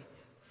glory,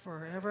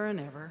 forever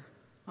and ever.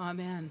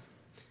 Amen.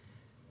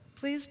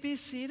 Please be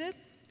seated.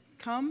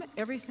 Come,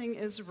 everything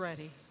is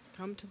ready.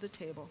 Come to the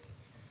table.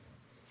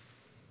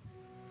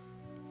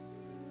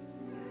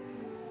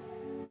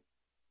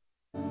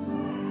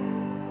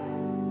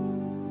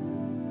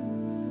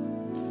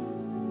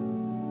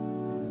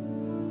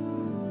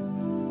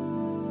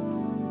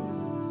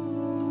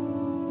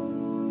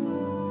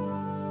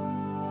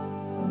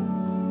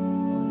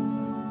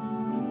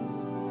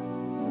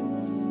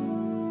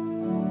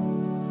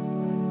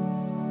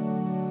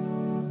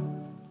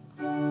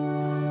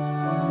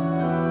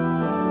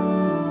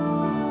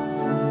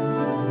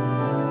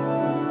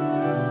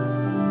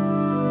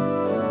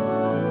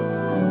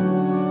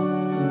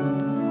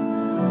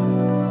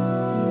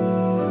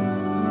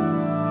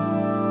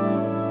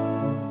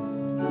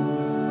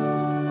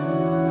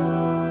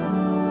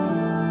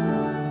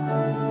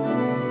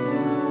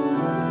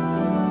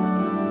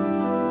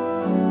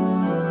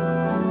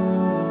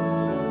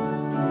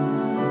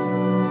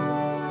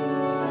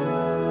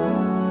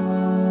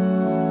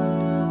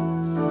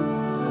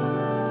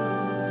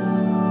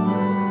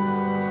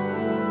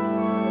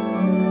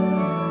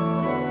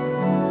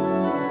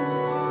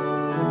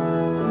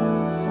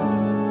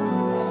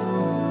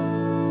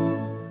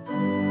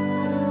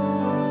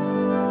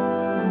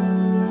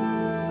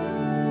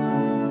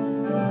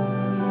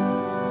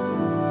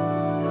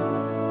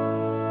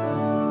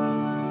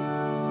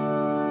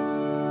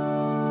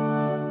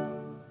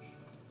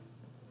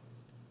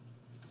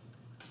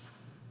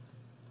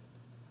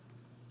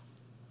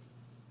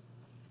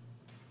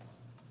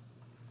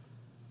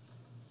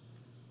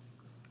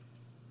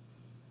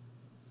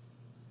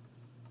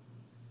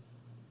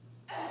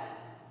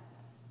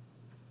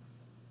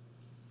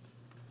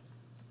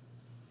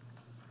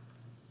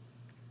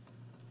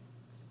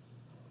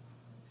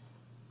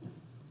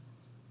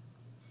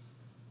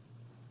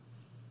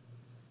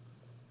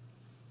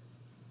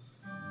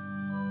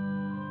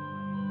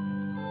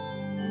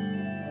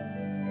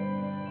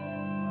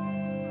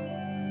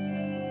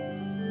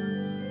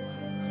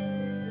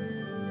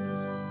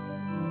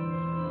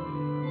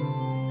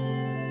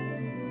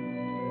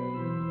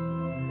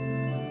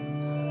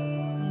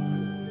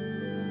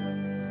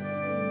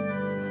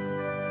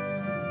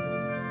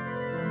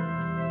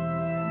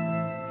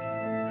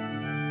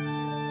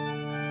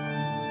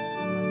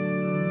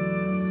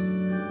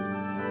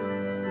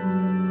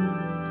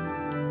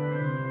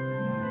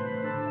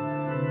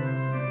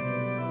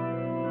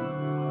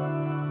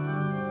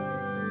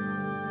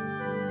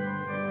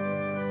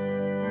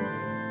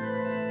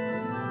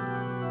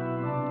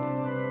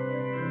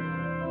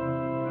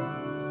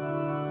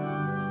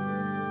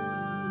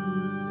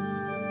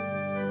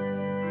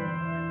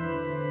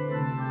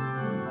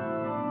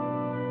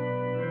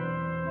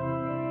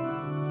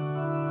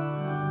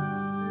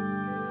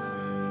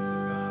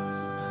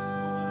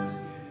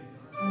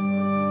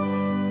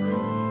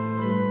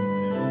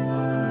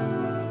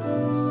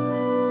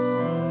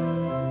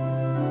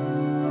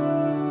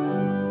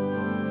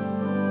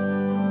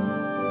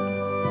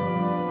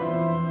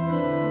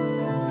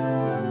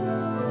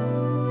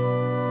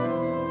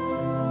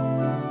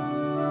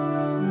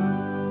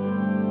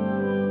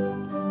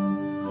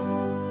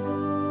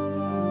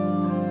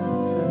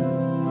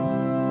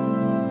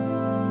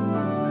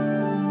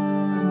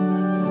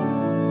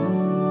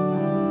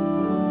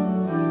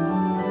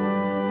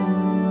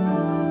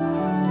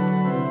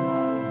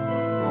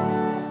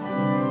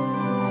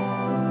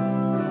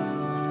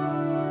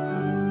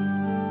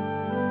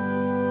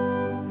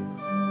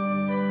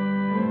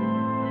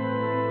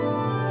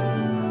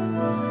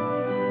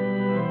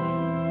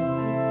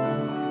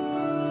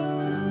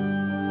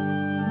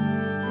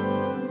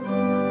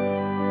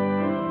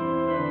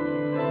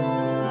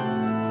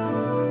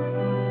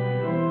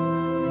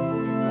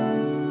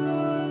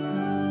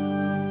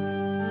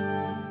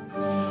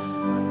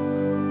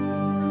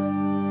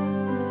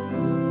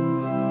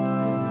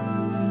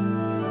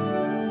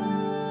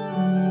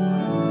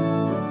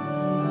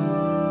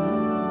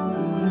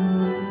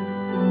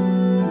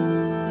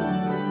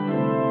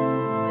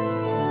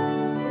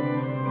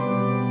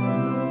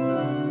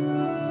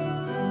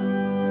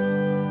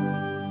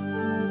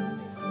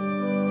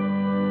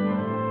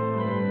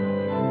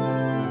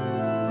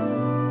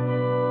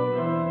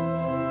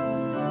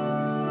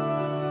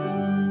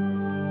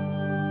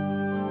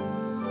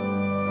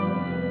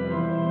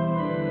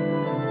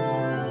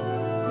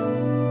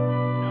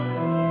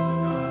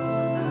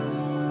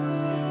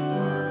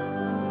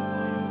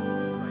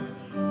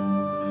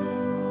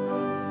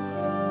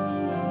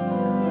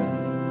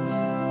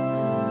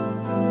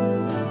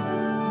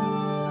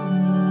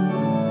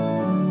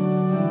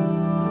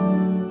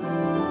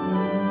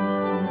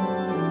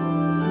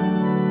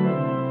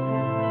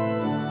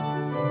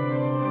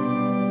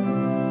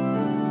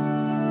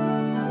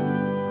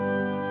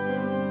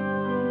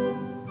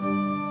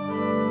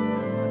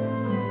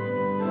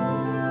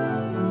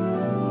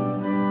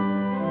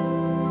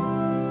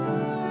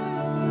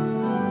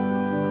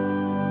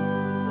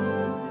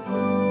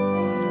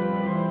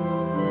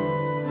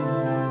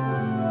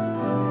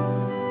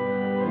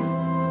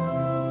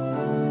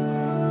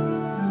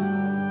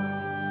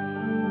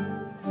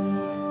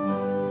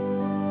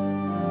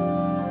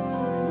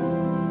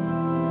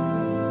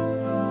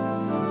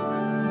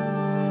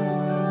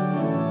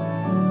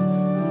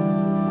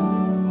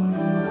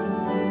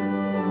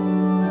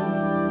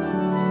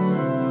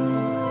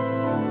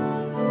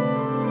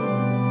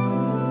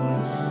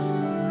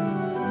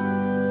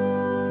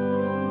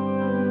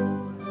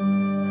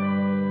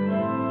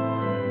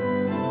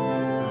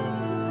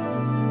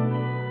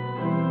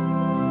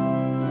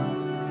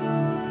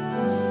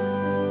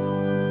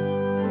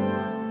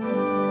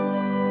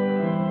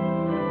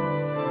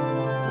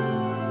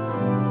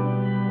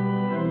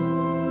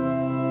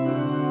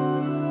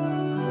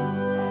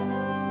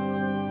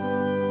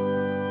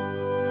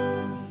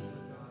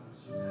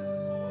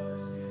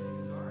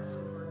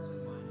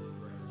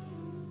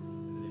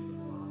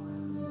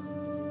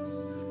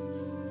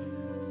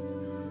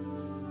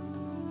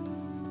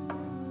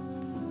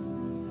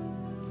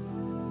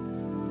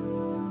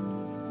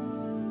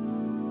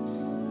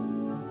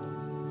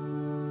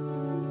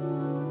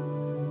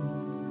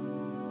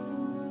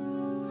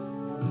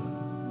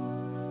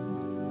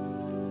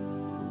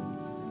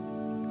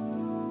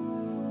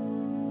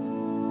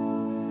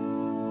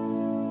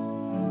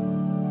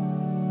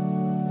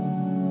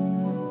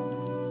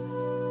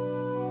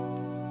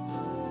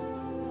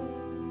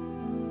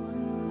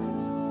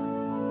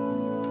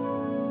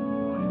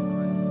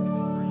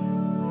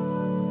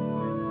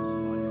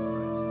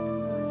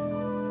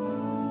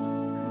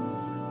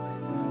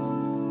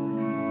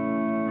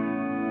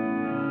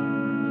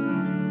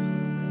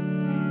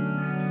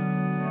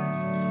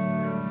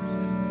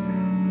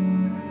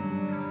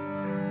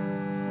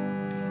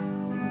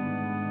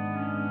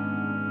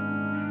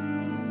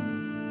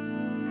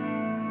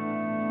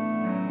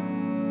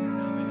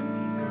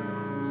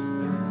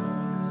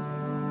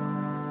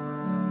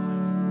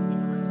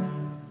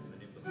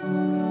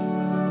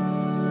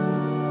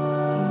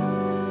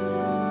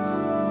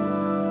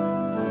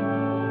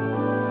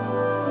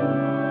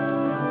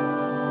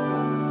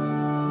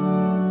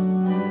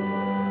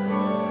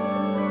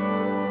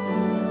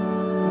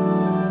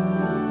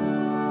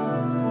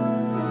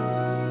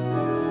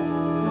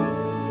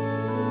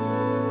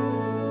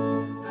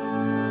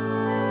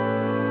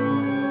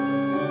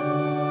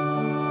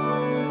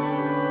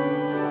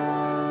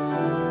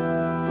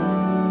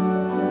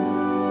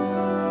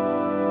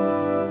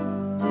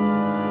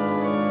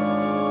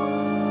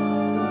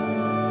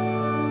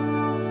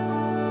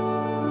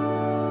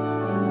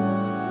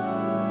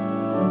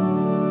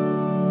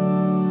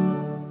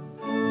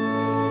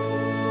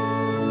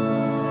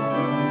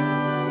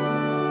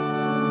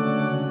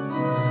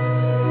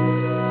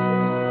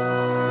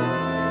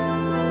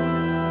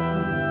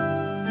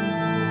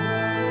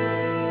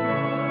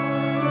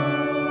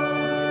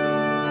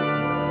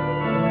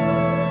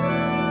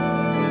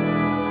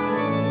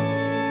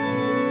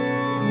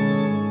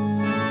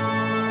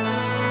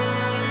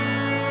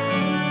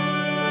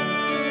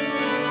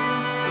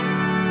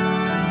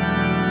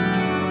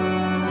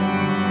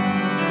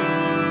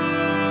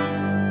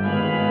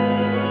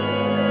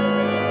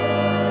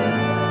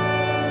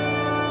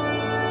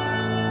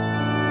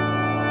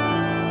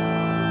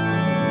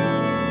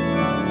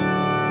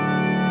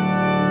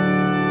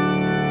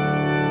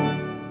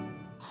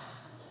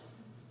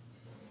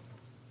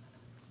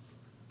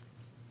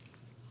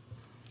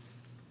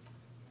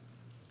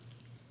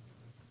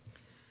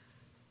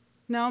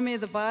 Now may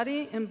the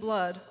body and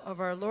blood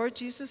of our Lord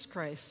Jesus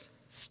Christ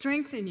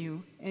strengthen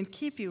you and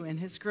keep you in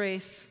his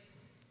grace.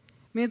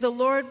 May the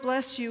Lord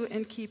bless you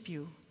and keep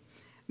you.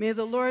 May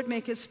the Lord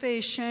make his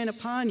face shine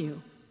upon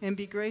you and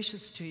be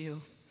gracious to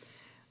you.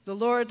 The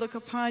Lord look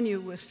upon you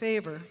with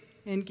favor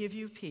and give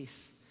you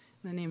peace.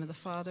 In the name of the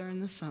Father,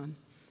 and the Son,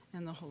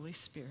 and the Holy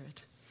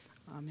Spirit.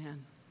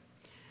 Amen.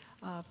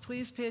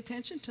 Please pay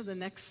attention to the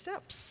next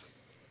steps.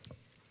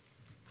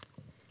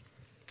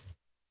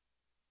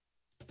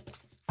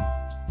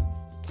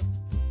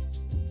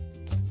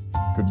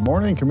 Good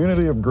morning,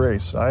 Community of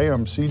Grace. I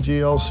am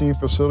CGLC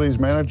Facilities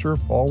Manager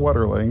Paul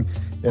Wetterling,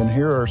 and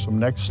here are some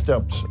next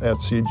steps at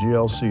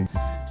CGLC.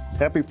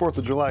 Happy 4th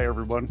of July,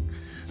 everyone.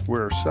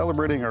 We're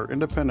celebrating our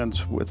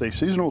independence with a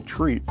seasonal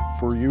treat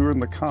for you in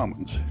the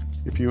Commons.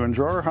 If you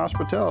enjoy our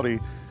hospitality,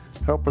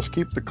 help us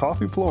keep the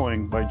coffee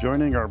flowing by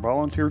joining our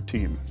volunteer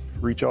team.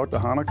 Reach out to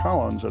Hannah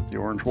Collins at the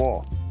Orange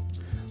Wall.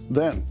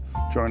 Then,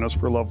 join us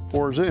for Love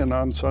Pours In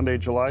on Sunday,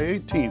 July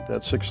 18th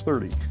at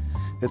 6:30.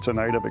 It's a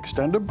night of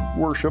extended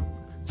worship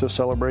to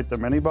celebrate the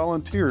many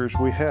volunteers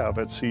we have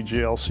at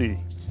CGLC.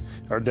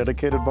 Our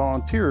dedicated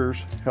volunteers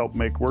help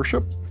make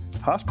worship,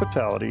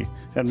 hospitality,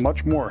 and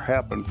much more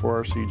happen for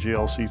our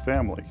CGLC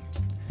family.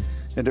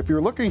 And if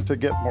you're looking to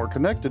get more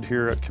connected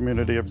here at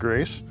Community of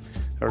Grace,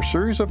 our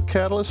series of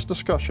Catalyst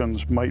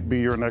discussions might be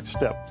your next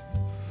step.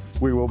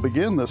 We will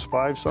begin this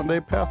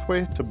 5-Sunday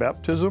pathway to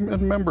baptism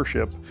and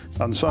membership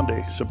on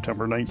Sunday,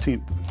 September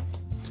 19th.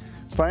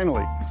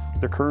 Finally,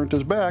 The Current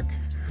is back.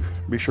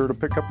 Be sure to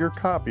pick up your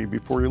copy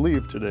before you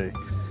leave today.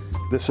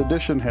 This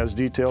edition has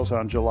details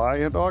on July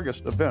and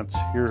August events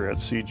here at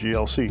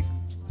CGLC.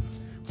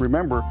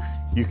 Remember,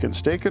 you can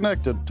stay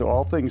connected to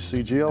all things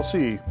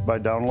CGLC by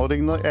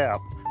downloading the app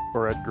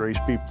or at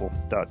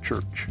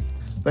gracepeople.church.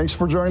 Thanks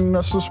for joining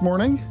us this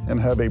morning, and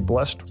have a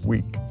blessed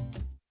week.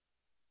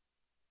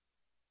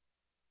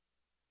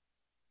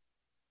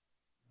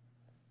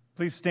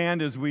 Please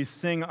stand as we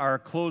sing our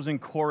closing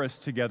chorus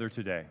together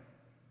today.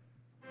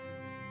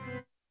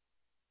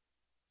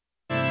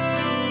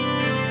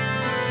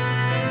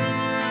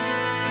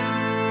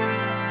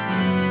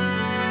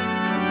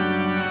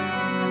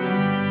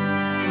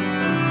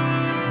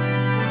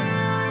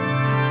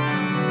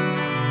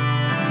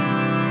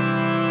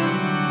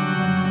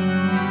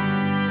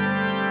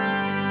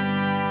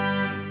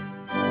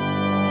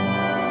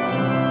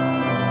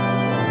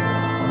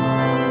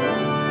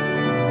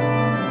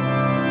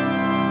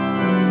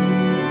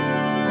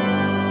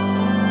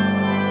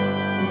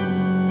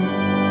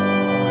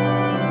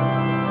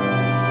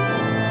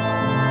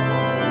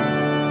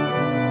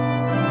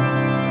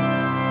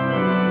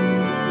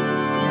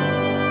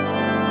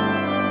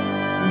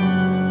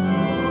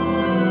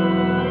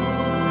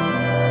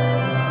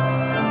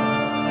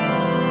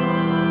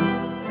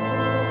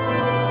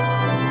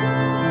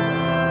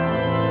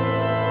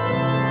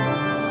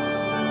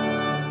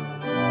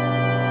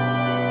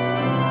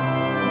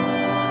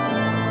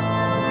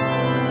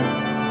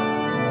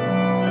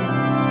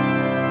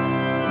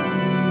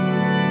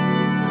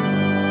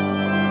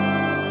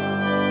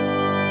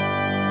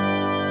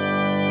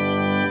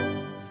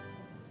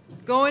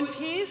 Go in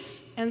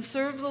peace and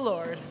serve the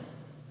Lord.